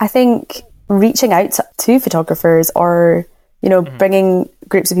 I think reaching out to photographers, or, you know, bringing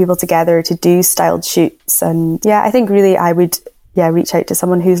groups of people together to do styled shoots. And I think really I would reach out to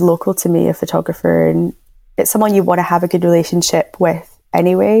someone who's local to me, a photographer, and it's someone you want to have a good relationship with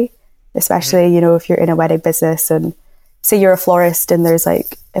anyway, especially, you know, if you're in a wedding business and say you're a florist and there's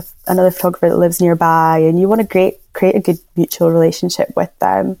like if another photographer that lives nearby and you want to create a good mutual relationship with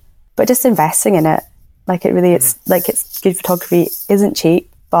them, but just investing in it. Like it really, it's like, it's good photography isn't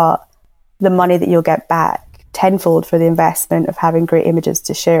cheap, but the money that you'll get back tenfold for the investment of having great images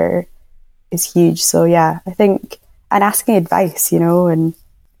to share is huge. So I think, and asking advice, you know, and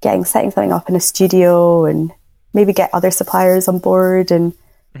setting something up in a studio and maybe get other suppliers on board and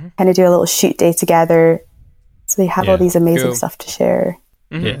kind of do a little shoot day together. So they have all these amazing stuff to share.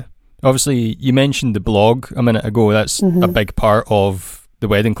 Yeah. Obviously, you mentioned the blog a minute ago. That's a big part of the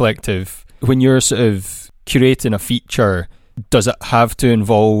Wedding Collective. When you're sort of curating a feature, does it have to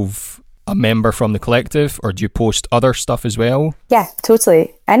involve a member from the collective, or do you post other stuff as well? Yeah,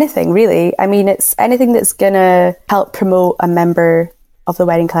 totally. Anything, really. I mean, it's anything that's going to help promote a member of the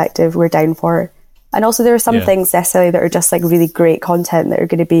Wedding Collective, we're down for. And also there are some things necessarily that are just like really great content that are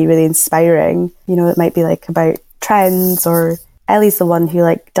going to be really inspiring. You know, it might be like about trends, or Ellie's the one who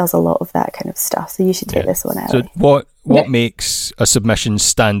like does a lot of that kind of stuff. So you should take this one, Ellie. So what makes a submission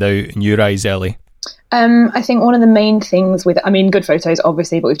stand out in your eyes, Ellie? I think one of the main things with, I mean, good photos,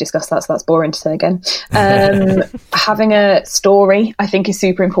 obviously, but we've discussed that, so that's boring to say again. Having a story, I think, is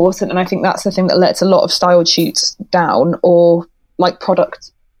super important. And I think that's the thing that lets a lot of styled shoots down, or like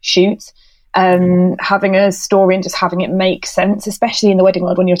product shoots. Having a story and just having it make sense, especially in the wedding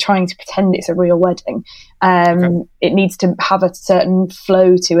world when you're trying to pretend it's a real wedding. It needs to have a certain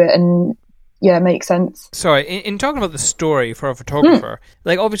flow to it and make sense. Sorry, in talking about the story for a photographer,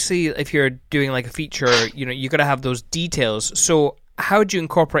 like obviously if you're doing like a feature, you know, you got to have those details. So how do you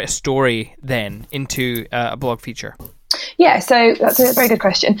incorporate a story then into a blog feature? Yeah, so that's a very good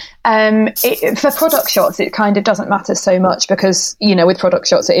question. For product shots, it kind of doesn't matter so much because, you know, with product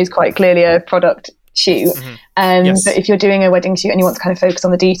shots, it is quite clearly a product shoot. But if you're doing a wedding shoot and you want to kind of focus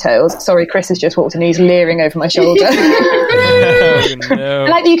on the details, sorry, Chris has just walked and he's leering over my shoulder. Oh, no. I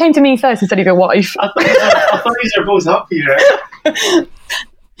like that you came to me first instead of your wife. I thought you were both up here.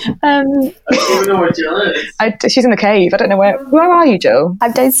 I don't even know where Jill is. She's in the cave. I don't know where are you, Jill?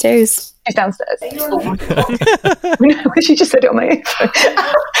 I'm downstairs. She's downstairs. She just said it on my ear.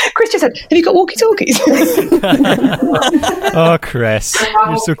 Chris just said, have you got walkie-talkies? Oh, Chris,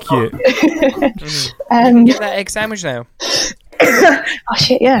 you're so cute. Get that egg sandwich now. Oh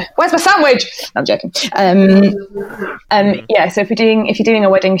shit, yeah. Where's my sandwich? No, I'm joking. So if you're doing a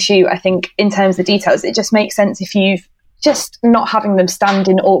wedding shoot, I think in terms of the details, it just makes sense if you've just not having them stand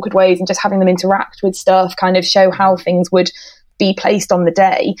in awkward ways and just having them interact with stuff, kind of show how things would be placed on the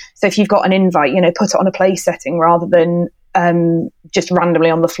day. So if you've got an invite, you know, put it on a place setting rather than just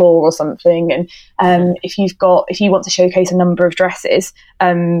randomly on the floor or something. And if you want to showcase a number of dresses,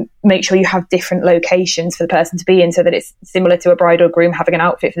 make sure you have different locations for the person to be in, so that it's similar to a bride or groom having an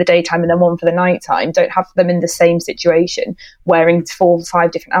outfit for the daytime and then one for the nighttime. Don't have them in the same situation wearing 4 or 5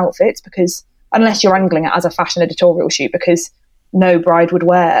 different outfits, because unless you're angling it as a fashion editorial shoot, because no bride would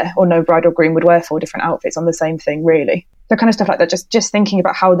wear, or no bride or groom would wear 4 different outfits on the same thing, really. So kind of stuff like that, just thinking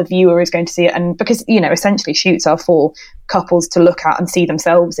about how the viewer is going to see it. And because, you know, essentially shoots are for couples to look at and see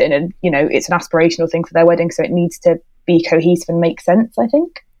themselves in, and, you know, it's an aspirational thing for their wedding, so it needs to be cohesive and make sense, I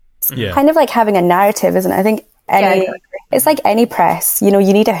think. Yeah. Kind of like having a narrative, isn't it? I think it's like any press, you know,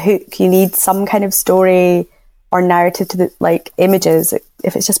 you need a hook, you need some kind of story or narrative to the, like, images.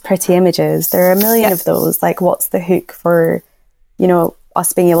 If it's just pretty images, there are a million of those. Like, what's the hook for, you know,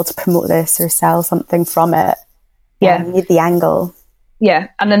 us being able to promote this or sell something from it? Yeah, you need the angle. Yeah,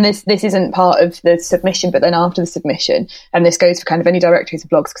 and then this isn't part of the submission, but then after the submission, and this goes for kind of any directories of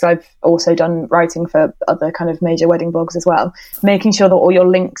blogs, because I've also done writing for other kind of major wedding blogs as well, making sure that all your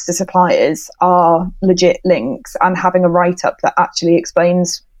links to suppliers are legit links and having a write-up that actually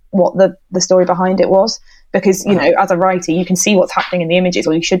explains what the story behind it was. because, you know, as a writer, you can see what's happening in the images,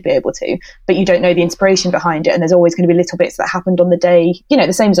 or you should be able to, but you don't know the inspiration behind it. And there's always going to be little bits that happened on the day, you know,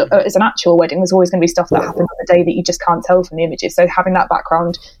 the same as an actual wedding. There's always going to be stuff that happened on the day that you just can't tell from the images. So having that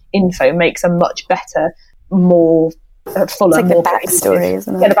background info makes a much better, more fuller, it's like more the backstory,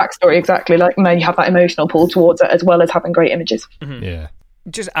 isn't it? Yeah, the backstory, exactly. Like, and then you have that emotional pull towards it, as well as having great images. Yeah.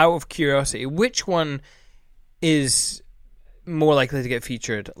 Just out of curiosity, which one is more likely to get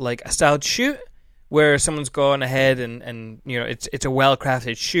featured? Like a styled shoot, where someone's gone ahead and you know, it's a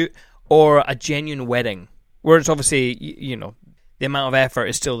well-crafted shoot, or a genuine wedding, where it's obviously, you know, the amount of effort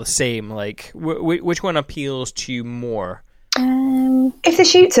is still the same? Like, which one appeals to you more? If the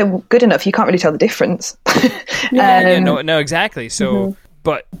shoots are good enough, you can't really tell the difference. No, exactly. So,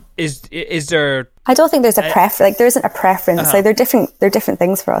 but is there? I don't think there's a preference. Like, there isn't a preference. Like, they're different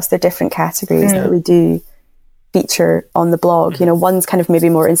things for us. They're different categories that we do feature on the blog. You know, one's kind of maybe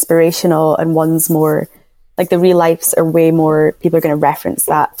more inspirational, and one's more like the real lives are way more. People are going to reference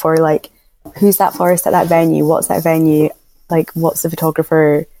that for, like, who's that florist at that venue? What's that venue? Like, what's the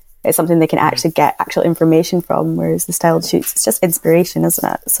photographer? It's something they can actually get actual information from, whereas the styled shoots, it's just inspiration,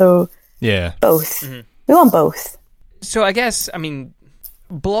 isn't it? So yeah, both. We want both. So I guess, I mean,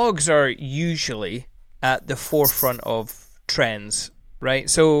 blogs are usually at the forefront of trends, right?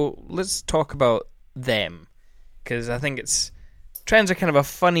 So let's talk about them, because I think trends are kind of a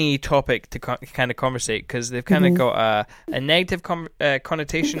funny topic to kind of conversate, because they've kind of got a negative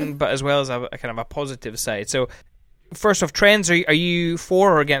connotation, but as well as a kind of a positive side. So first off, trends, are you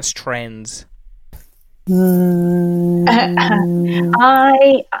for or against trends? I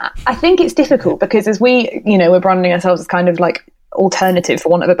think it's difficult, because as we, you know, we're branding ourselves as kind of like alternative, for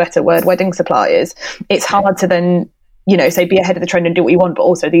want of a better word, wedding suppliers, it's hard to then, you know, say be ahead of the trend and do what you want, but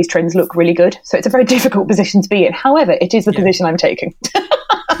also these trends look really good. So it's a very difficult position to be in. However, it is the position I'm taking.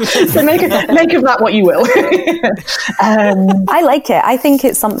 So make of that what you will. I like it. I think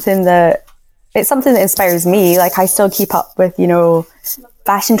it's something that inspires me. Like, I still keep up with, you know,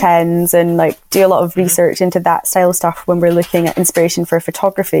 fashion trends, and like do a lot of research into that style stuff when we're looking at inspiration for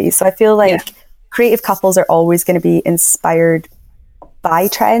photography. So I feel like creative couples are always going to be inspired by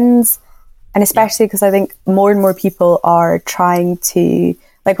trends, and especially because I think more and more people are trying to,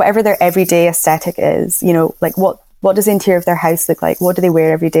 like, whatever their everyday aesthetic is, you know, like what does the interior of their house look like? What do they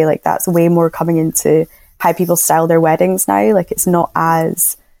wear every day? Like, that's way more coming into how people style their weddings now. Like, it's not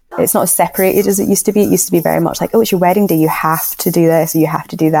as separated as it used to be. It used to be very much like, oh, it's your wedding day, you have to do this or you have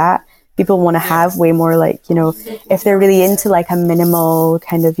to do that. People want to have way more, like, you know, if they're really into like a minimal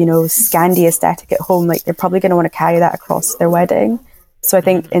kind of, you know, Scandi aesthetic at home, like, they're probably going to want to carry that across their wedding. So I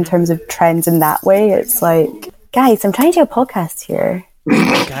think in terms of trends in that way, it's like, guys, I'm trying to do a podcast here.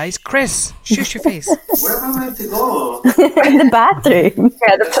 Guys, Chris, shush your face. Where am I meant to go? In the bathroom.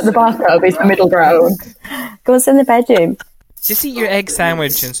 Yeah, the bathtub is the middle ground. Go sit in the bedroom. Just eat your egg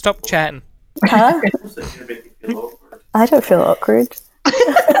sandwich and stop chatting. Huh? I don't feel awkward.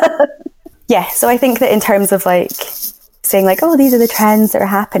 Yeah, so I think that in terms of like saying like, oh, these are the trends that are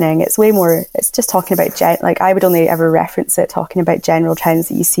happening, it's way more, it's just talking about, like, I would only ever reference it talking about general trends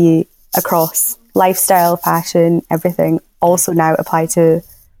that you see across lifestyle, fashion, everything, also now apply to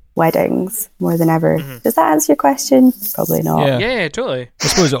weddings more than ever. Does that answer your question? Probably not. Yeah, totally. I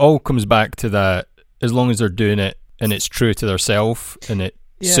suppose it all comes back to that, as long as they're doing it and it's true to themselves and it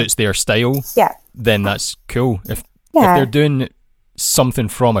suits their style, then that's cool. If they're doing something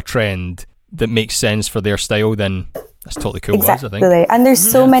from a trend that makes sense for their style, then that's totally cool. Exactly. I think. And there's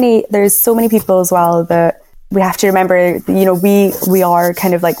so many people as well that we have to remember, you know, we are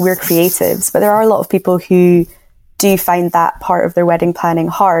kind of like, we're creatives, but there are a lot of people who do find that part of their wedding planning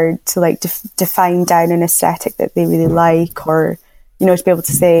hard to like define down an aesthetic that they really like, or, you know, to be able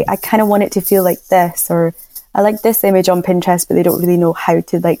to say, I kind of want it to feel like this, or I like this image on Pinterest, but they don't really know how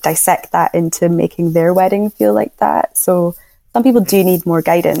to like dissect that into making their wedding feel like that. So some people do need more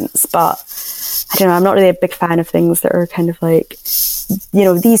guidance, but I don't know, I'm not really a big fan of things that are kind of like, you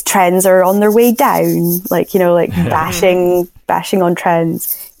know, these trends are on their way down, like, you know, like bashing on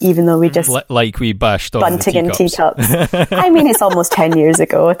trends, even though we just like we bashed on bunting the teacups. and teacups. I mean, it's almost 10 years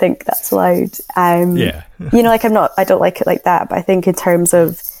ago. I think that's allowed. You know, like I don't like it like that, but I think in terms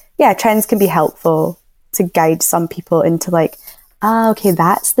of, trends can be helpful to guide some people into like, okay,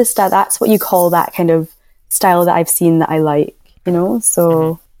 that's the style, that's what you call that kind of style that I've seen that I like, you know?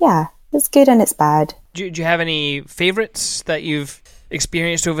 So it's good and it's bad. Do you have any favourites that you've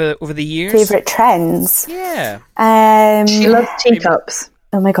experienced over the years? Favourite trends? Yeah. She loves teacups.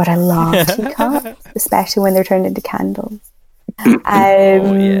 Oh my God, I love teacups, especially when they're turned into candles.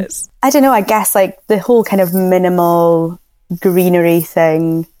 Yes. I don't know, I guess like the whole kind of minimal greenery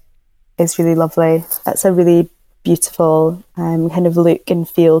thing is really lovely. That's a really beautiful kind of look and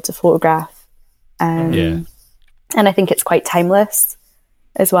feel to photograph. And I think it's quite timeless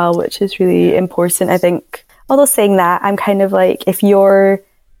as well, which is really important. I think, although saying that, I'm kind of like, if your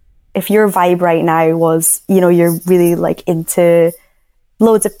vibe right now was, you know, you're really like into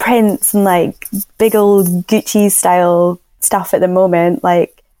loads of prints and like big old Gucci style stuff at the moment,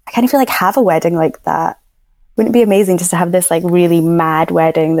 like I kind of feel like have a wedding like that. Wouldn't it be amazing just to have this like really mad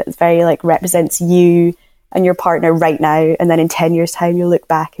wedding that's very like represents you and your partner right now, and then in 10 years time you'll look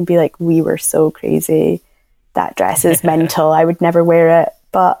back and be like, we were so crazy, that dress is mental, I would never wear it.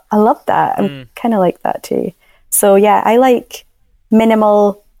 But I love that. I'm kind of like that too. So yeah, I like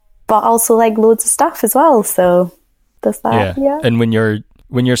minimal but also like loads of stuff as well. So does that, yeah. And when you're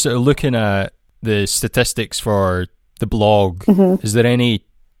sort of looking at the statistics for the blog, is there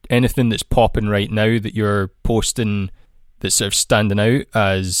anything that's popping right now that you're posting that's sort of standing out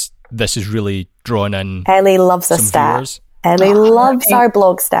as this is really drawing in? Ellie loves a stat. Viewers? Ellie loves our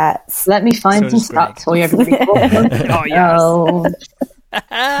blog stats. Let me find some stats for you, everybody. Oh, yes.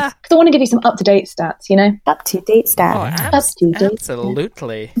 Because I want to give you some up-to-date stats, you know? Up-to-date stats.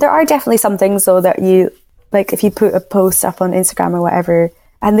 Absolutely. There are definitely some things, though, that you, like, if you put a post up on Instagram or whatever,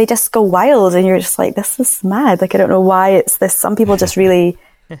 and they just go wild, and you're just like, this is mad. Like, I don't know why it's this. Some people just really...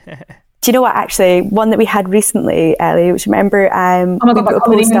 Do you know what, actually? One that we had recently, Ellie, which remember... oh my God, that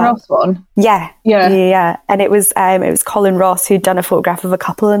Colin Ross one? Yeah. And it was Colin Ross who'd done a photograph of a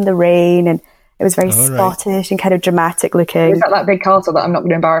couple in the rain, and it was very Scottish and kind of dramatic looking. Was that big castle that I'm not going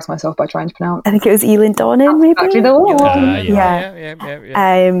to embarrass myself by trying to pronounce? I think it was Eilean Donan, maybe? Actually, the one.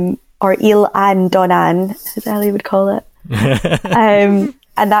 Yeah. Or Eilean Donan, as Ellie would call it.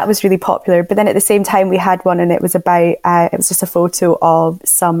 And that was really popular. But then at the same time, we had one, and it was about, it was just a photo of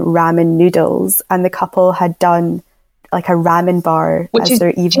some ramen noodles, and the couple had done like a ramen bar as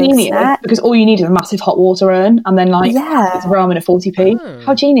their evening snack. Because all you need is a massive hot water urn, and then like it's ramen at 40p.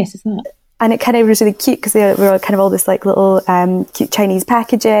 How genius is that? And it kind of was really cute because they were kind of all this like little cute Chinese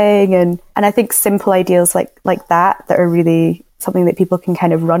packaging, and I think simple ideals like that are really something that people can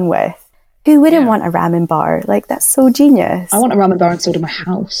kind of run with. Who wouldn't want a ramen bar? Like, that's so genius. I want a ramen bar installed in my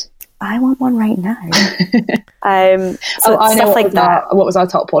house. I want one right now. I know stuff like that. What was our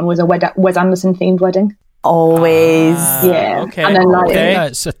top one? Was a Wes Anderson themed wedding. Always. Yeah. Okay. And then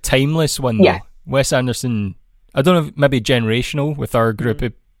it's a timeless one though. Wes Anderson, I don't know, maybe generational with our group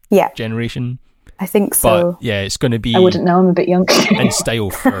of generation. I think so. But yeah, it's going to be... I wouldn't know, I'm a bit young. in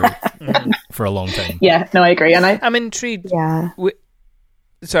style for a long time. Yeah, no, I agree. And I'm intrigued. Yeah.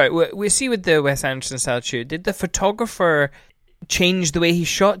 We see with the Wes Anderson style shoot, did the photographer change the way he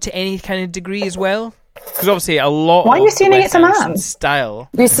shot to any kind of degree as well? Because obviously a lot Why are you assuming it's a man? Style.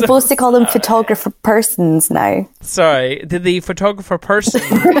 You're supposed to call them photographer persons now. Sorry, did the photographer person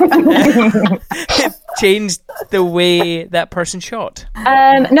change the way that person shot?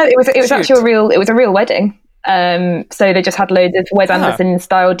 No, it was actually a real wedding. So they just had loads of Wes Anderson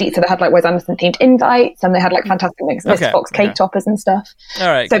style so they had like Wes Anderson themed invites, and they had like fantastic Miss Fox cake toppers and stuff. All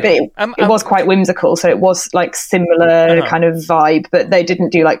right, so but it was quite whimsical, so it was like similar kind of vibe, but they didn't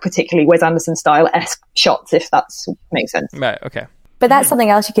do like particularly Wes Anderson style-esque shots, if that makes sense. Right, okay. But that's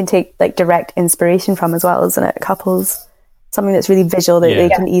something else you can take like direct inspiration from as well, isn't it? Couples, something that's really visual that they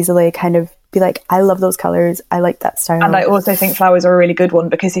can easily kind of be like, I love those colours, I like that style. And I also think flowers are a really good one,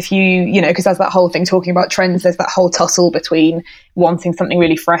 because if because there's that whole thing talking about trends, there's that whole tussle between wanting something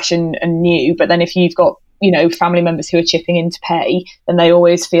really fresh and new, but then if you've got family members who are chipping in to pay, then they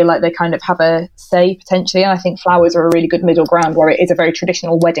always feel like they kind of have a say potentially. And I think flowers are a really good middle ground, where it is a very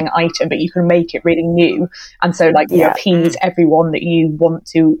traditional wedding item, but you can make it really new, and so like you appease everyone that you want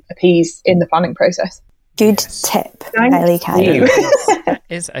to appease in the planning process. Good tip, Ellie Candy. That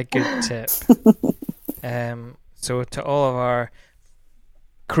is a good tip. So to all of our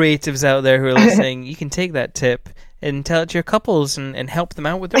creatives out there who are listening, you can take that tip and tell it to your couples and help them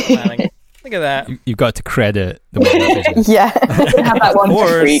out with their planning. Look at that. You've got to credit the wedding business. Yeah. You have that one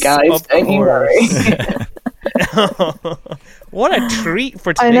for free, guys. Don't you worry. What a treat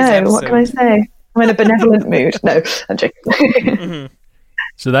for today's episode. What can I say? I'm in a benevolent mood. No, I'm joking.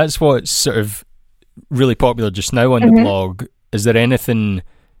 So that's what's sort of really popular just now on the blog. Is there anything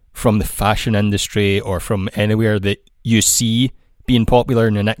from the fashion industry or from anywhere that you see being popular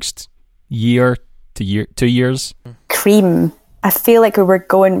in the next year to 2 years? Cream. I feel like we're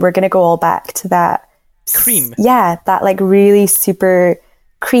going to go all back to that. Cream? Yeah, that like really super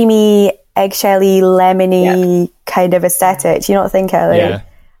creamy, eggshelly, lemony kind of aesthetic. Do you not think, Ellie? Yeah.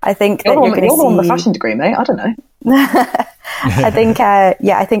 I think you're going to see... on the fashion degree, mate. I don't know. I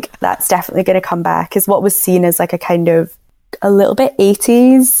think that's definitely going to come back, is what was seen as like a kind of a little bit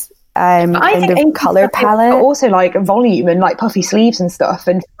 80s I kind think of colour palette. also like volume and like puffy sleeves and stuff,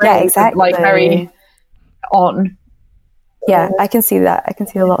 and Yeah, exactly. like very on. Yeah, I can see that. I can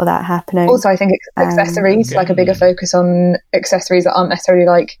see a lot of that happening. Also, I think accessories, like a bigger focus on accessories that aren't necessarily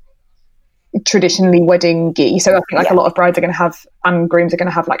like traditionally wedding-y. So I think like a lot of brides are going to have, and grooms are going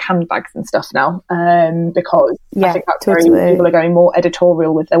to have like handbags and stuff now, because I think that's totally. very, people are going more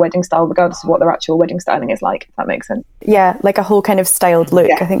editorial with their wedding style, regardless of what their actual wedding styling is like, if that makes sense. Yeah, like a whole kind of styled look.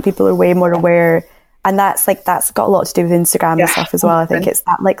 Yeah. I think people are way more aware, and that's got a lot to do with Instagram and stuff as well. I think it's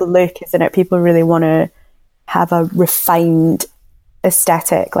that like look, isn't it? People really want to have a refined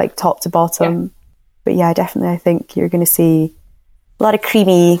aesthetic, like top to bottom. Yeah. But yeah, definitely I think you're going to see a lot of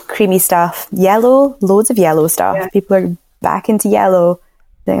creamy stuff. Yellow, loads of yellow stuff. Yeah. People are back into yellow.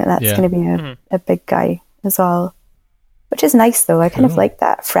 I think that's going to be a big guy as well, which is nice though. I kind of like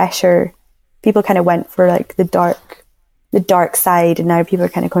that fresher. People kind of went for like the dark side, and now people are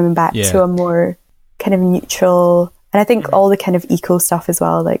kind of coming back to a more kind of neutral. And I think all the kind of eco stuff as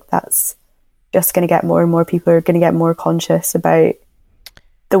well, like that's just going to get more and more people are going to get more conscious about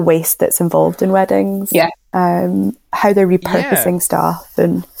the waste that's involved in weddings. Yeah. How they're repurposing stuff,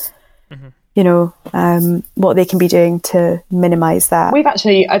 and you know, what they can be doing to minimise that. We've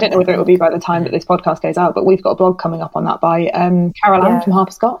actually, I don't know whether it will be by the time that this podcast goes out, but we've got a blog coming up on that by Carol Ann from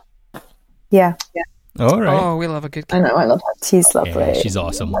Harper Scott. Yeah. All right. Oh, we'll have a good I know, I love her. She's lovely. Yeah, she's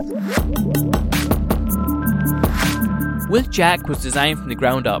awesome. With Jack was designed from the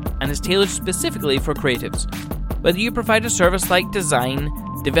ground up and is tailored specifically for creatives. Whether you provide a service like design,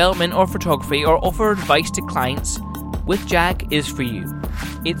 development or photography, or offer advice to clients, With Jack is for you.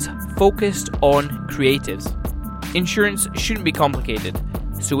 It's focused on creatives. Insurance shouldn't be complicated,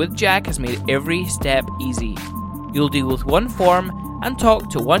 so With Jack has made every step easy. You'll deal with one form and talk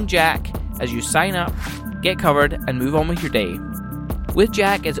to one Jack as you sign up, get covered, and move on with your day. With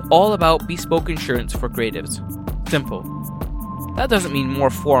Jack is all about bespoke insurance for creatives. Simple. That doesn't mean more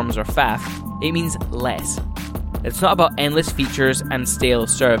forms or faff, it means less. It's not about endless features and stale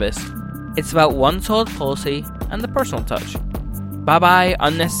service. It's about one solid policy and the personal touch. Bye-bye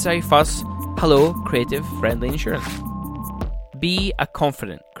unnecessary fuss. Hello, creative friendly insurance. Be a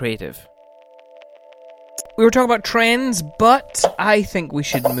confident creative. We were talking about trends, but I think we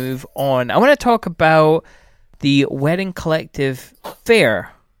should move on. I want to talk about the Wedding Collective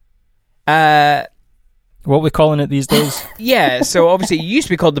Fair. What are we calling it these days? Yeah, so obviously it used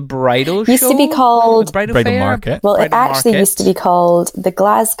to be called the Bridal Show. Used to be called the Bridal Bridal Fair. Market. Well, Bridal it actually Market. used to be called the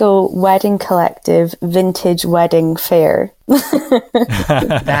Glasgow Wedding Collective Vintage Wedding Fair.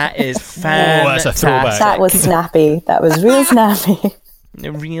 That is fantastic. Oh, that's a throwback. That was snappy. That was real snappy.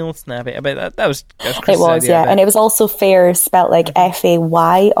 Real snappy. I bet that was It Chris's was, idea, I yeah. bet. And it was also fair spelt like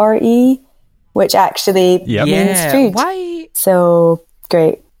Fayre, which actually Yep. means food. Why? So,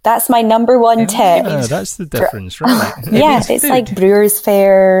 great. That's my number one tip. Yeah, that's the difference, right? Yeah, means it's food. like Brewers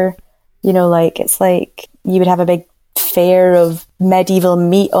Fair, you know, like it's like you would have a big fair of medieval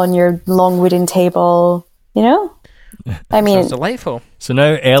meat on your long wooden table, you know? I mean, Sounds delightful. So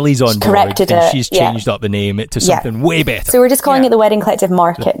now Ellie's on board corrected and it, she's yeah. changed up the name to something way better. so we're just calling Yeah. it the Wedding Collective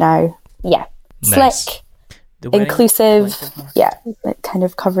Market now. Yeah. Nice. Slick, The Wedding inclusive. Collective Market. Yeah, it kind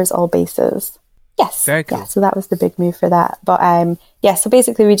of covers all bases. Yes. Very cool. Yeah, so that was the big move for that. But yeah, so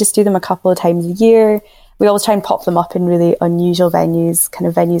basically we just do them a couple of times a year. We always try and pop them up in really unusual venues, kind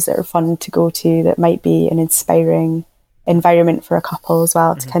of venues that are fun to go to, that might be an inspiring environment for a couple as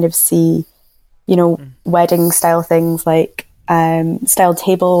well, to kind of see, you know, wedding style things like style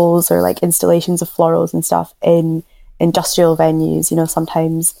tables or like installations of florals and stuff in industrial venues. You know,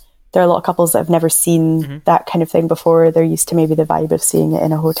 sometimes there are a lot of couples that have never seen that kind of thing before. They're used to maybe the vibe of seeing it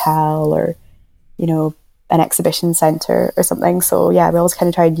in a hotel or, you know, an exhibition centre or something. So yeah, we always kind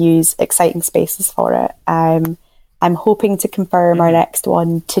of try and use exciting spaces for it. I'm hoping to confirm our next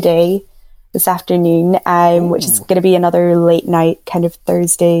one today, this afternoon, which is going to be another late night kind of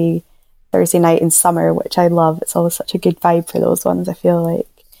Thursday night in summer, which I love. It's always such a good vibe for those ones. I feel like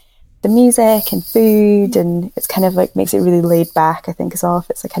the music and food, and it's kind of like makes it really laid back, I think, as well, if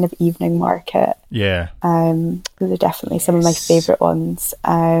it's a kind of evening market. Yeah. Those are definitely some of my favourite ones.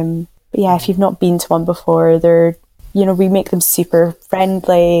 But yeah, if you've not been to one before, they're, you know, we make them super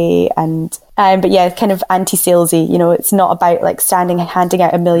friendly and, but yeah, kind of anti-salesy, you know, it's not about like handing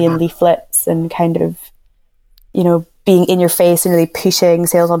out a million leaflets and kind of, you know, being in your face and really pushing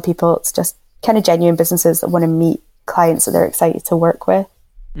sales on people. It's just kind of genuine businesses that want to meet clients that they're excited to work with.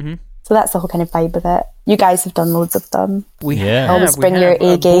 Mm-hmm. So that's the whole kind of vibe of it. You guys have done loads of them. We Yeah. have. Always we bring your have.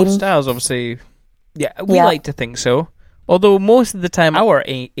 A game. Both styles, obviously. Yeah, we Yeah. like to think so. Although most of the time our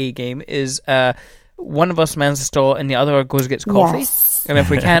A game is one of us mans the stall and the other goes and gets coffee. Yes. And if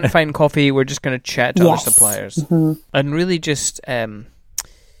we can't find coffee, we're just going to chat to other Yes. suppliers and really just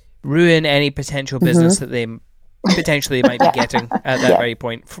ruin any potential business that they potentially might be getting at that very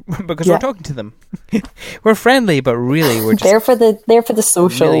point because we're talking to them. We're friendly, but really we're just There for the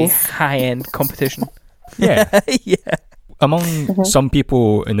socials. really high-end competition. Yeah. Yeah. Among some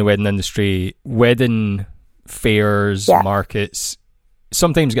people in the wedding industry, wedding fairs, markets,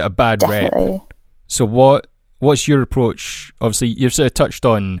 sometimes get a bad rep. Definitely. So what's your approach? Obviously, you've sort of touched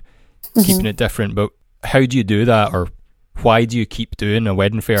on keeping it different, but how do you do that, or why do you keep doing a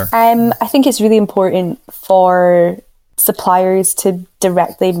wedding fair? I think it's really important for suppliers to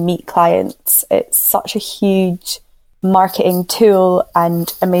directly meet clients. It's such a huge marketing tool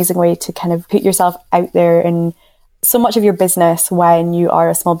and amazing way to kind of put yourself out there. And so much of your business when you are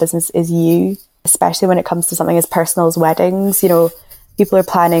a small business is you, especially when it comes to something as personal as weddings. You know, people are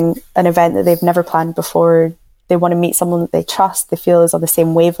planning an event that they've never planned before. They want to meet someone that they trust, they feel is on the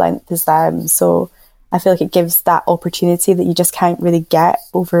same wavelength as them. So I feel like it gives that opportunity that you just can't really get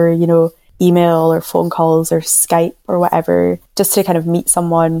over, you know, email or phone calls or Skype or whatever, just to kind of meet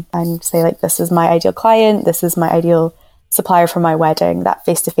someone and say, like, this is my ideal client, this is my ideal supplier for my wedding. That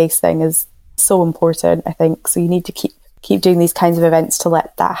face-to-face thing is so important, I think. So you need to keep doing these kinds of events to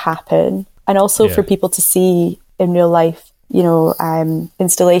let that happen. And also for people to see in real life, you know,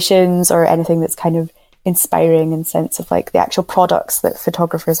 installations or anything that's kind of inspiring in sense of like the actual products that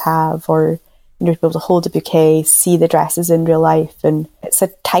photographers have, or, you know, to be able to hold a bouquet, see the dresses in real life. And it's a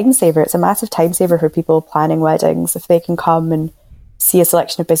time saver. It's a massive time saver for people planning weddings if they can come and see a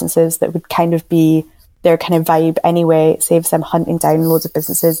selection of businesses that would kind of be their kind of vibe anyway. It saves them hunting down loads of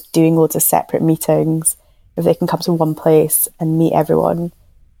businesses, doing loads of separate meetings, if they can come to one place and meet everyone.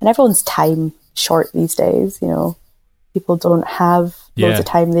 And everyone's time short these days, you know. People don't have loads of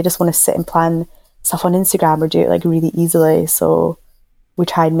time. They just want to sit and plan stuff on Instagram or do it like really easily. So we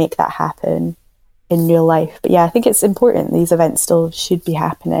try and make that happen in real life. But yeah, I think it's important. These events still should be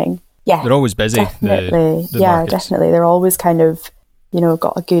happening. Yeah, they're always busy. Definitely. The yeah, markets. definitely. They're always kind of, you know,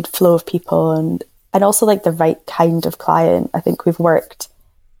 got a good flow of people and also like the right kind of client. I think we've worked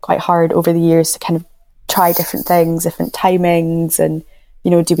quite hard over the years to kind of try different things, different timings, and,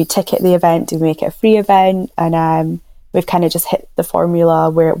 you know, do we ticket the event? Do we make it a free event? And we've kind of just hit the formula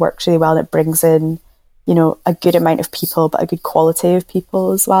where it works really well and it brings in, you know, a good amount of people, but a good quality of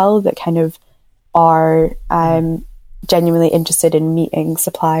people as well that kind of are genuinely interested in meeting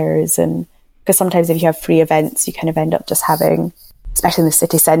suppliers. And because sometimes if you have free events, you kind of end up just having, especially in the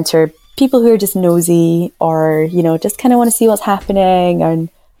city centre, people who are just nosy or, you know, just kind of want to see what's happening, and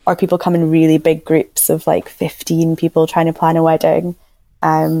or people come in really big groups of like 15 people trying to plan a wedding.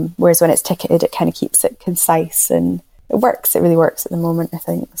 Whereas when it's ticketed, it kind of keeps it concise and it works. It really works at the moment, I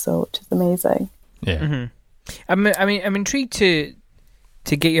think. So, which is amazing. Yeah. I'm intrigued to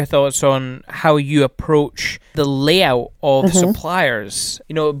get your thoughts on how you approach the layout of suppliers.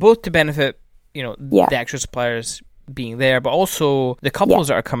 You know, both to benefit, you know, the actual suppliers being there, but also the couples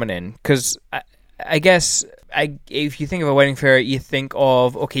that are coming in. Because I guess if you think of a wedding fair, you think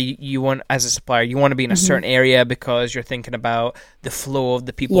of, okay, you want, as a supplier, you want to be in a certain area because you're thinking about the flow of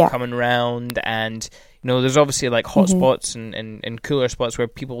the people coming around, and, you know, there's obviously like hot spots and cooler spots where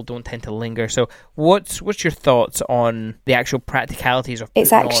people don't tend to linger. So what's your thoughts on the actual practicalities of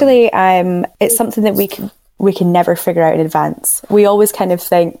It's actually it's something that we can never figure out in advance. We always kind of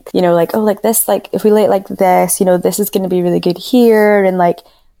think, you know, like, oh, like this, like if we lay it like this, you know, this is going to be really good here, and like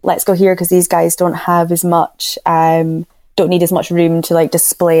let's go here because these guys don't have as much don't need as much room to like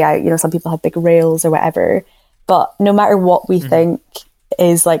display out, you know, some people have big rails or whatever. But no matter what we think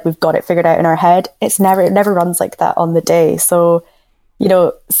is like we've got it figured out in our head, it never runs like that on the day. So, you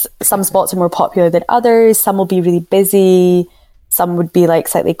know, some spots are more popular than others, some will be really busy, some would be like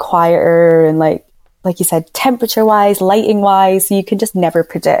slightly quieter, and like you said, temperature wise, lighting wise, so you can just never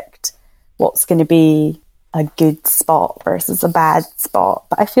predict what's going to be a good spot versus a bad spot.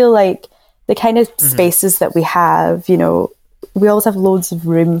 But I feel like the kind of spaces that we have, you know, we always have loads of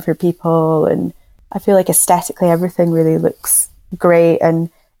room for people, and I feel like aesthetically everything really looks great, and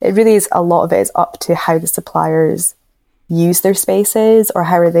it really is, a lot of it is up to how the suppliers use their spaces, or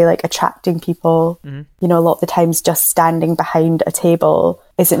how are they like attracting people. You know, a lot of the times just standing behind a table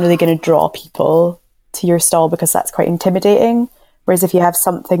isn't really going to draw people to your stall because that's quite intimidating. Whereas if you have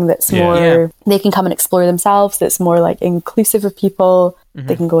something that's more, they can come and explore themselves, that's more like inclusive of people,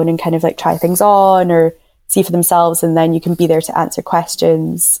 they can go in and kind of like try things on or see for themselves, and then you can be there to answer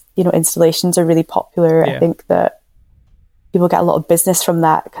questions. You know, installations are really popular. I think that people get a lot of business from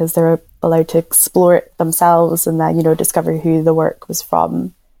that because they're allowed to explore it themselves and then, you know, discover who the work was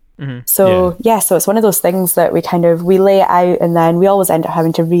from. So so it's one of those things that we lay it out, and then we always end up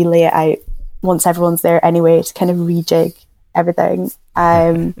having to relay it out once everyone's there anyway, to kind of rejig everything.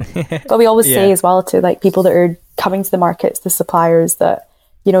 But we always say as well to like people that are coming to the markets, the suppliers, that,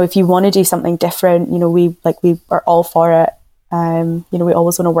 you know, if you want to do something different, you know, we are all for it. You know, we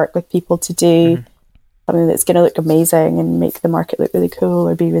always want to work with people to do something that's going to look amazing and make the market look really cool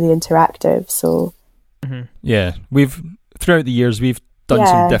or be really interactive. So yeah, throughout the years we've done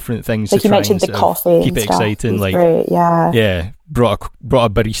some different things, like to you try mentioned, and the coffee, keep it stuff. exciting. Like great, brought a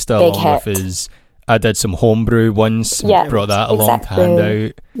barista Big along hit. with us. I did some homebrew once, brought that along to hand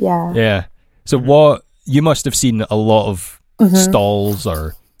out. Yeah. So what, you must have seen a lot of stalls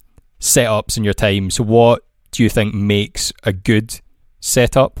or setups in your time. So what do you think makes a good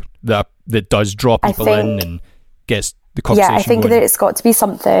setup that does draw people in and gets the conversation I think going? that it's got to be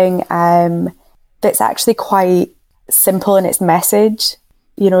something that's actually quite simple in its message.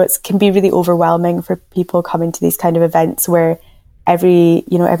 You know, it can be really overwhelming for people coming to these kind of events where every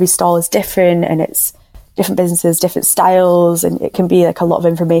stall is different, and it's different businesses, different styles, and it can be like a lot of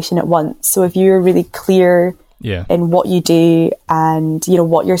information at once. So if you're really clear in what you do and, you know,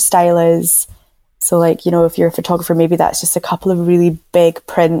 what your style is, so like, you know, if you're a photographer, maybe that's just a couple of really big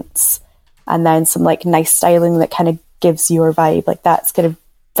prints and then some like nice styling that kind of gives your vibe, like that's going to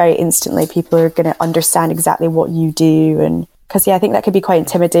very instantly, people are going to understand exactly what you do. And because I think that could be quite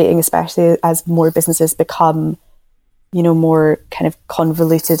intimidating, especially as more businesses become, you know, more kind of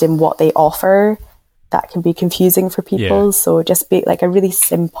convoluted in what they offer. That can be confusing for people. So just be like a really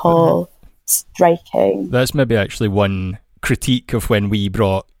simple, striking. That's maybe actually one critique of when we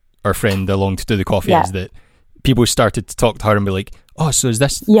brought our friend along to do the coffee, is that people started to talk to her and be like, oh, so is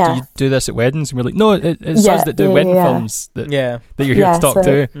this, do you do this at weddings? And we're like, no, it's us that do wedding films that you're here to talk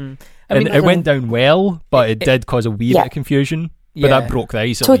to. I mean, it went down well, but it did cause a wee bit of confusion. But that broke the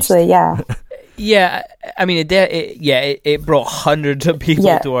ice at least. Yeah, I mean, it brought hundreds of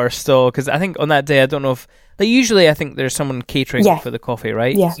people to our stall, because I think on that day, I don't know if, like, usually I think there's someone catering for the coffee,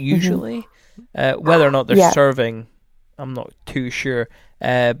 right? Yeah. Usually. Whether or not they're serving, I'm not too sure.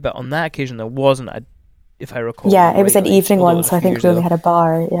 But on that occasion, there wasn't, if I recall. Yeah, it was an evening one, so I think we only had a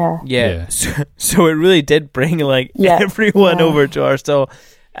bar, Yeah. So it really did bring, like, everyone over to our stall.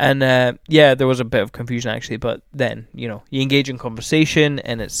 And, there was a bit of confusion, actually. But then, you know, you engage in conversation,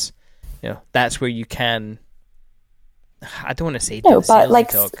 and it's, you know, that's where you can, I don't want to say but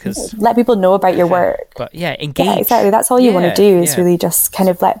like let people know about your work. But engage. Yeah, exactly. That's all you want to do, is really just kind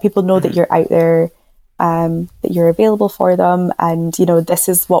of let people know that you're out there, that you're available for them, and, you know, this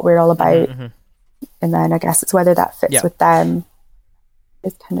is what we're all about. And then I guess it's whether that fits with them.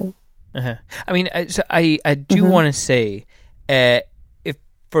 It's kind of. I mean, so I do want to say, if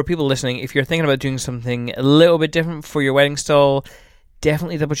for people listening, if you're thinking about doing something a little bit different for your wedding stall,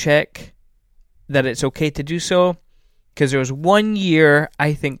 definitely double check that it's okay to do so, because there was one year,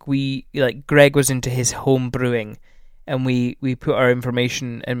 I think Greg was into his home brewing, and we put our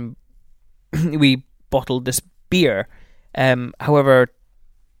information and we bottled this beer. However,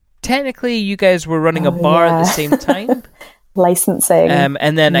 technically you guys were running a bar at the same time. Licensing.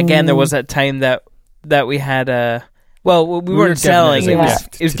 And then again, there was that time that we had a... Well, we weren't selling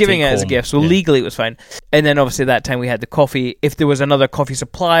it. It was giving it as a gift, so legally it was fine. And then obviously that time we had the coffee. If there was another coffee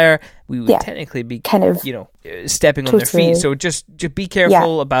supplier, we would technically be kind of, you know, stepping on their feet. So just be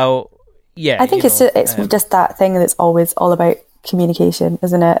careful about. I think it's just that thing that's always all about communication,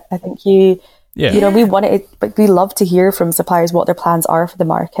 isn't it? I think you know, we want it, but we love to hear from suppliers what their plans are for the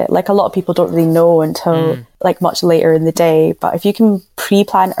market. Like, a lot of people don't really know until like much later in the day. But if you can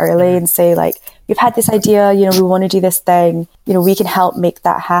pre-plan early and say, like, we've had this idea, you know, we want to do this thing, you know, we can help make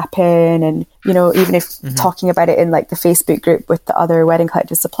that happen. And, you know, even if talking about it in like the Facebook group with the other Wedding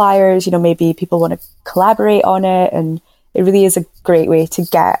Collective suppliers, you know, maybe people want to collaborate on it. And it really is a great way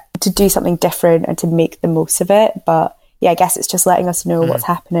to do something different and to make the most of it. But I guess it's just letting us know what's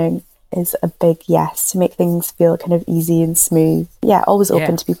happening is a big yes, to make things feel kind of easy and smooth. Always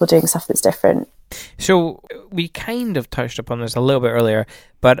open to people doing stuff that's different. So we kind of touched upon this a little bit earlier,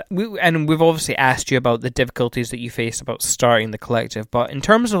 but we've obviously asked you about the difficulties that you faced about starting the collective. But in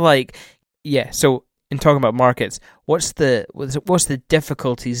terms of so in talking about markets, what's the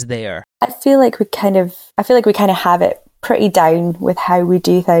difficulties there? I feel like we kind of have it pretty down with how we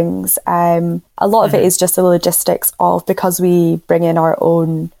do things. A lot of it is just the logistics of, because we bring in our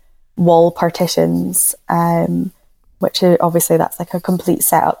own wall partitions, which are, obviously that's like a complete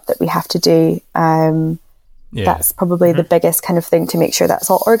setup that we have to do. That's probably the biggest kind of thing, to make sure that's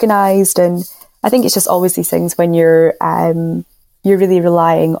all organized. And I think it's just always these things when you're really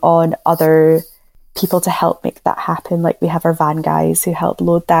relying on other people to help make that happen. Like we have our van guys who help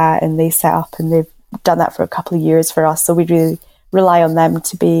load that, and they set up, and they've done that for a couple of years for us. So we really rely on them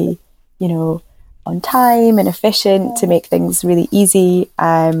to be, you know, on time and efficient to make things really easy.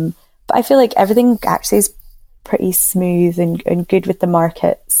 But I feel like everything actually is pretty smooth and good with the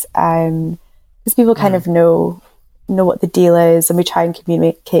markets, because people kind of know what the deal is, and we try and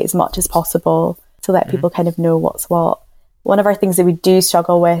communicate as much as possible to let people kind of know what's what. One of our things that we do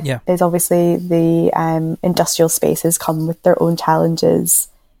struggle with is obviously the industrial spaces come with their own challenges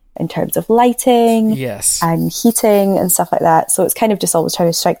in terms of lighting and heating and stuff like that. So it's kind of just always trying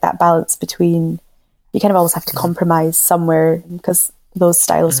to strike that balance between, you kind of always have to compromise somewhere, because those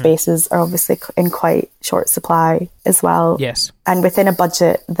style of spaces are obviously in quite short supply as well. Yes. And within a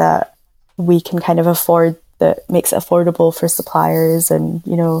budget that we can kind of afford, that makes it affordable for suppliers and,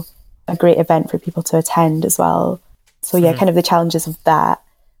 you know, a great event for people to attend as well. So yeah, kind of the challenges of that.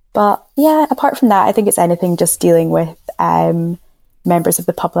 But yeah, apart from that, I think it's anything just dealing with members of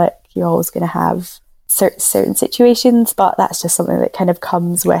the public. You're always going to have certain situations, but that's just something that kind of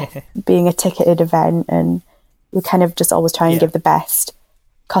comes with being a ticketed event, and we kind of just always try and give the best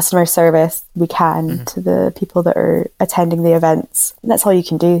customer service we can to the people that are attending the events. And that's all you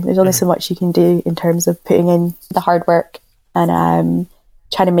can do. There's only so much you can do in terms of putting in the hard work and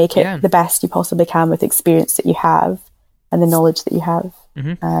trying to make it the best you possibly can with the experience that you have and the knowledge that you have.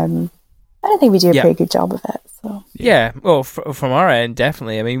 I don't think we do a pretty good job of it. So well, from our end,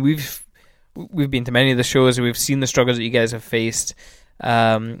 definitely. I mean, we've been to many of the shows, and we've seen the struggles that you guys have faced.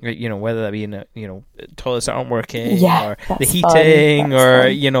 You know, whether that be in toilets that aren't working, or the heating, or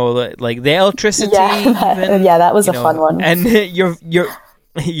fun. You know, like the electricity. That was a fun one. And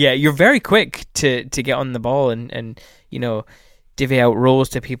you're very quick to get on the ball and you know, divvy out roles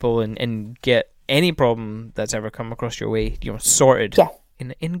to people and get any problem that's ever come across your way, you know, sorted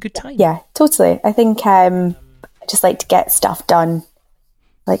in good time. Yeah, totally. I think I just like to get stuff done,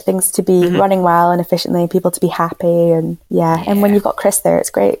 like things to be running well and efficiently, people to be happy, and and when you've got Chris there, it's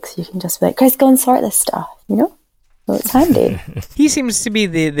great because you can just be like, Chris, go and sort this stuff, you know? So it's handy. He seems to be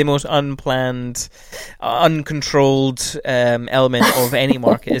the most unplanned, uncontrolled element of any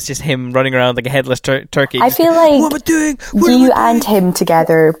market. It's just him running around like a headless turkey. I feel like what am I doing? You and him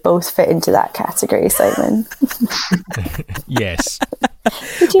together both fit into that category, Simon. Yes.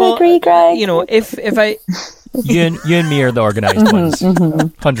 Would you agree, Greg? You know, if I... You and me are the organised ones.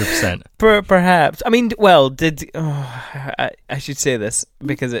 100%. Perhaps. I mean, well, I should say this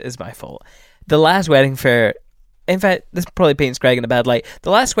because it is my fault. The last wedding fair... In fact, this probably paints Greg in a bad light. The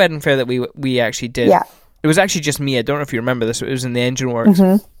last wedding fair that we actually did, it was actually just me. I don't know if you remember this. It was in the Engine Works.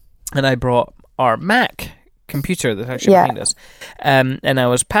 And I brought our Mac computer that's actually behind us. And I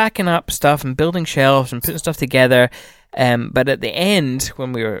was packing up stuff and building shelves and putting stuff together. But at the end,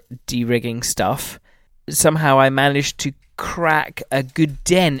 when we were de-rigging stuff, somehow I managed to crack a good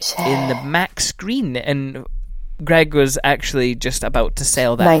dent in the Mac screen. And Greg was actually just about to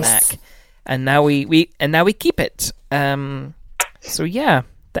sell that Mac. And now we keep it. So yeah,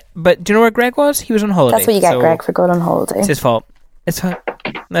 but do you know where Greg was? He was on holiday. That's what you get, Greg, for going on holiday. It's his fault.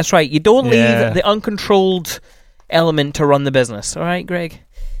 That's right. You don't leave the uncontrolled element to run the business. All right, Greg.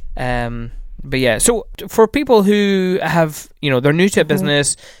 But yeah. So for people who have, you know, they're new to a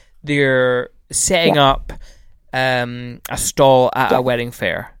business, they're setting up a stall at a wedding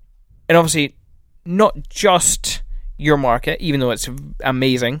fair, and obviously not just your market, even though it's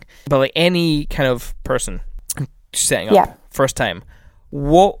amazing, but like any kind of person setting up first time,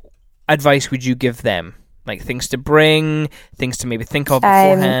 what advice would you give them? Like things to bring, things to maybe think of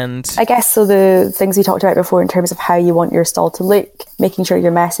beforehand? I guess so. The things we talked about before in terms of how you want your stall to look, making sure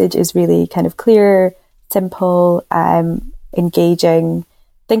your message is really kind of clear, simple, engaging,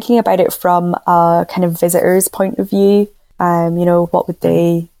 thinking about it from a kind of visitor's point of view. You know, what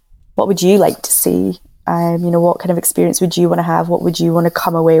would you like to see? You know, what kind of experience would you want to have? What would you want to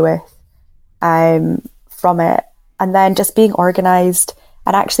come away with from it? And then just being organised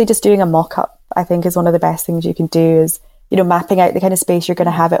and actually just doing a mock-up, I think, is one of the best things you can do, is, you know, mapping out the kind of space you're going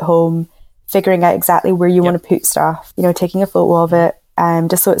to have at home, figuring out exactly where you want to put stuff, you know, taking a photo of it,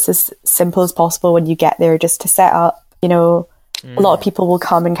 just so it's as simple as possible when you get there, just to set up. You know, a lot of people will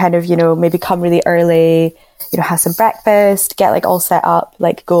come and kind of, you know, maybe come really early, you know, have some breakfast, get like all set up,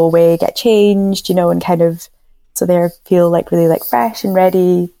 like go away, get changed, you know, and kind of, so they feel like really like fresh and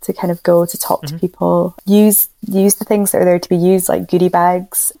ready to kind of go to talk to people. Use the things that are there to be used, like goodie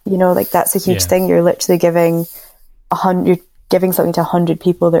bags, you know, like that's a huge thing. You're literally giving something to 100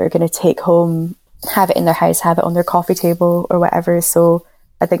 people that are going to take home, have it in their house, have it on their coffee table or whatever. So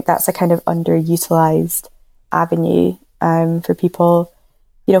I think that's a kind of underutilized avenue for people.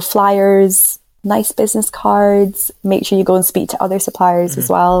 You know, flyers, nice business cards. Make sure you go and speak to other suppliers as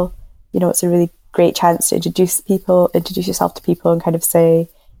well. You know, it's a really great chance to introduce yourself to people and kind of say,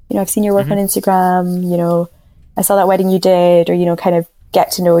 you know, I've seen your work on Instagram, you know, I saw that wedding you did, or, you know, kind of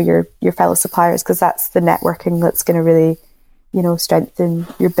get to know your fellow suppliers, because that's the networking that's going to really, you know, strengthen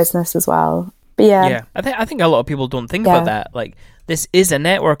your business as well. But yeah. I think a lot of people don't think about that. Like, this is a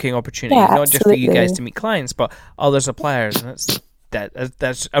networking opportunity, not just for you guys to meet clients, but other suppliers. And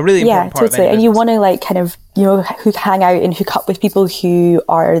that's a really important part of any business. And you want to, like, kind of, you know, hang out and hook up with people who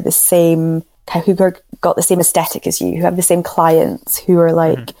are the same, who got the same aesthetic as you, who have the same clients, who are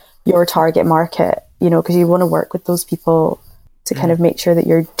like your target market, you know, because you want to work with those people to kind of make sure that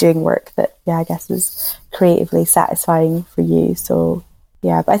you're doing work that, I guess is creatively satisfying for you. So,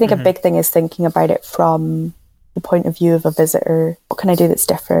 yeah, but I think a big thing is thinking about it from the point of view of a visitor. What can I do that's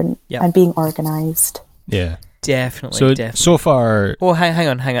different? And being organised. Yeah. Definitely. So far. Oh, hang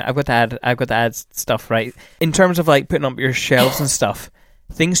on. I've got to add stuff, right? In terms of like putting up your shelves and stuff,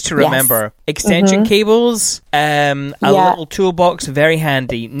 things to remember: extension cables, a little toolbox, very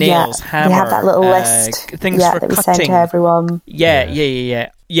handy. Nails, hammer. We have that little list. Things for that we cutting. send to everyone. Yeah.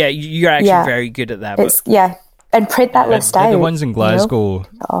 You're actually very good at that. It's and print that list out. The ones in Glasgow,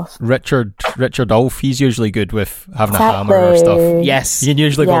 Richard Ulf, he's usually good with having a hammer or stuff. Yes, you can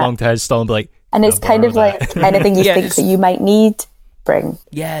usually go along to his stall and be like, and it's kind of like anything you think that you might need, bring.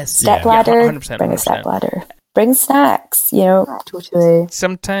 Yes. Step ladder, 100%, bring a step ladder. Bring snacks, you know, totally.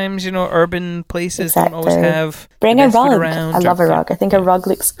 Sometimes, you know, urban places don't always have. Bring a rug. I love a rug. I think a rug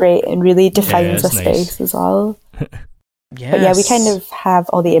looks great and really defines a space as well. Yes. But yeah, we kind of have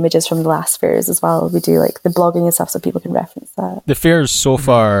all the images from the last fairs as well. We do like the blogging and stuff so people can reference that. The fairs so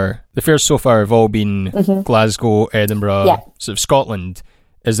far have all been Glasgow, Edinburgh, sort of Scotland.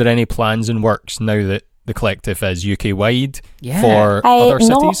 Is there any plans in works now that the collective is UK wide for other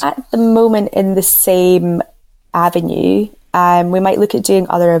cities? Not at the moment in the same avenue. We might look at doing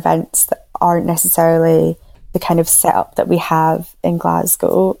other events that aren't necessarily the kind of setup that we have in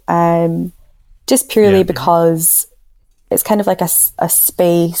Glasgow. Just purely because it's kind of like a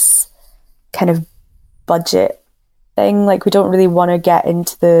space kind of budget thing. Like, we don't really want to get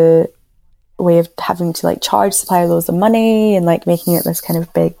into the way of having to like charge supplier loads of money and like making it this kind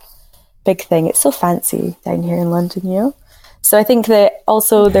of big thing. It's so fancy down here in London, you know? So I think that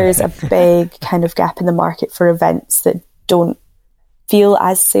also there's a big kind of gap in the market for events that don't feel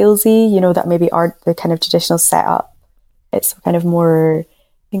as salesy, you know, that maybe aren't the kind of traditional setup. It's kind of more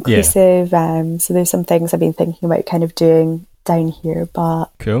inclusive. So there's some things I've been thinking about kind of doing down here, but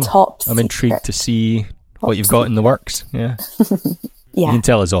cool. I'm intrigued to see what you've got in the works. Yeah. You can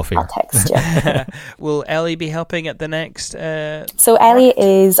tell us off here. I'll text you. Will Ellie be helping at the next? So Ellie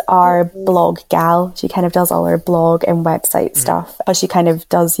is our blog gal. She kind of does all our blog and website stuff. She kind of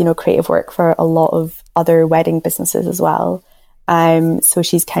does, you know, creative work for a lot of other wedding businesses as well. So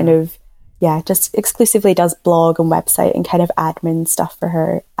she's kind of, just exclusively does blog and website and kind of admin stuff for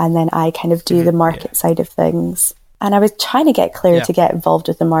her. And then I kind of do the market side of things. And I was trying to get Claire to get involved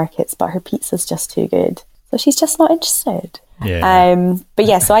with the markets, but her pizza's just too good. So she's just not interested.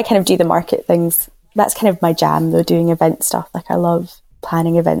 But so I kind of do the market things. That's kind of my jam though, doing event stuff. Like, I love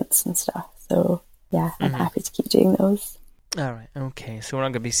planning events and stuff. So I'm happy to keep doing those. All right, okay. So we're not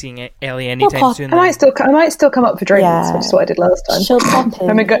going to be seeing Ellie anytime soon. I might still come up for drinks, which is what I did last time. She'll pop in.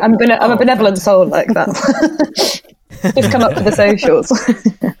 I'm a benevolent soul like that. Just come up for the socials.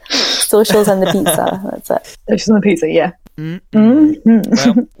 Socials and the pizza. That's it. Socials and the pizza. Yeah.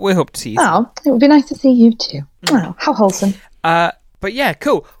 Well, we hope to see you. Oh, it would be nice to see you too. Oh, how wholesome. But yeah,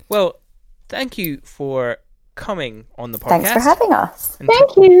 cool. Well, thank you for coming on the podcast. Thanks for having us.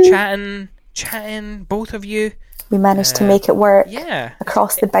 Thank you. Chatting, both of you. We managed to make it work. Yeah.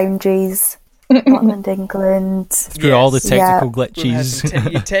 Across the boundaries. Scotland, England. Through all the technical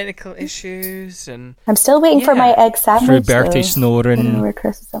glitches. Technical issues. And I'm still waiting for my egg sandwich. Through Bertie snoring. I don't know where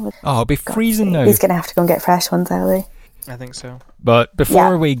Chris is. It'll be freezing now. He's going to have to go and get fresh ones, Ellie. I think so. But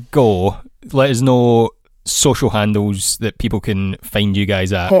before we go, let us know social handles that people can find you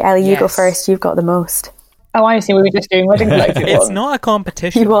guys at. Hey, Ellie, you go first. You've got the most. Oh, I see. We were just doing Wedding Collective ones. It's not a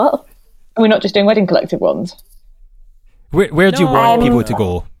competition. You what? We're not just doing Wedding Collective ones. Where do you want people to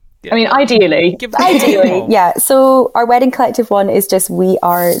go? I mean, ideally. Yeah. So our Wedding Collective one is just We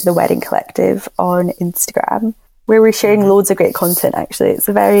Are the Wedding Collective on Instagram, where we're sharing loads of great content, actually. It's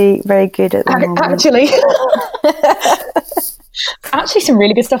very, very good at the moment. Actually, some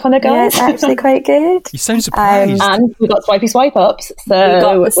really good stuff on there, guys. Yeah, it's actually quite good. You sound surprised. And we've got swipey swipe ups,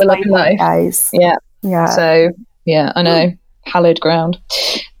 so we're loving life, guys. Yeah. So I know. Hallowed ground.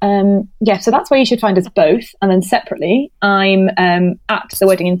 So that's where you should find us both. And then separately, I'm at The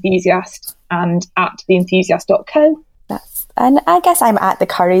Wedding Enthusiast and at theenthusiast.co. And I guess I'm at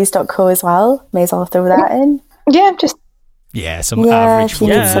thecurries.co as well. May as well throw that in. Yeah, just some average if you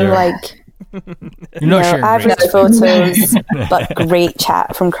need some You're not sure. average photos, but great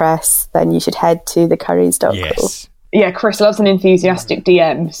chat from Chris, then you should head to thecurries.co. Yes. Yeah, Chris loves an enthusiastic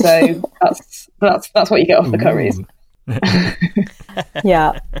DM, so that's what you get off the Curries.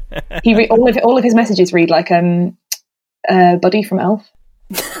 Yeah. All of his messages read like Buddy from Elf.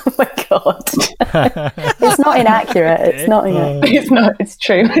 Oh my god. It's not inaccurate. It's not inaccurate. It's not, it's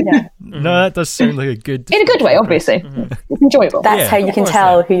true. Yeah. No, that does sound like a good... In a good way, obviously. Mm-hmm. It's enjoyable. That's how you can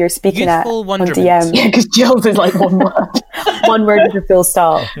tell who you're speaking Youthful at wonderment. on DM. Yeah, because Jill's is like one word. One word with a full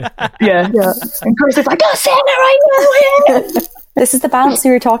stop. Yeah. And Chris is like, I'll send it right now. This is the balance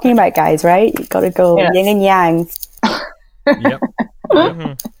we were talking about, guys, right? You've got to go yin and yang. Yep.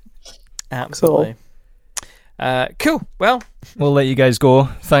 Mm-hmm. Absolutely. Cool. Well, we'll let you guys go.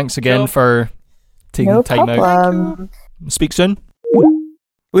 Thanks again for taking time out. Speak soon.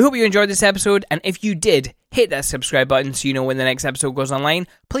 We hope you enjoyed this episode, and if you did, hit that subscribe button so you know when the next episode goes online.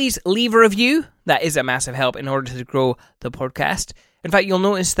 Please leave a review. That is a massive help in order to grow the podcast. In fact, you'll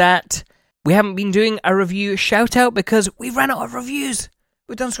notice that we haven't been doing a review shout out because we've run out of reviews.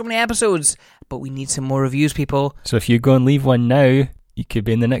 We've done so many episodes, but we need some more reviews, people. So if you go and leave one now, you could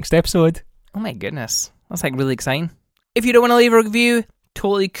be in the next episode. Oh my goodness. That's like really exciting. If you don't want to leave a review,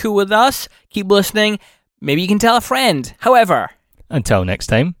 totally cool with us. Keep listening. Maybe you can tell a friend. However, until next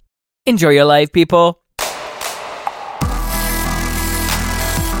time, enjoy your life, people.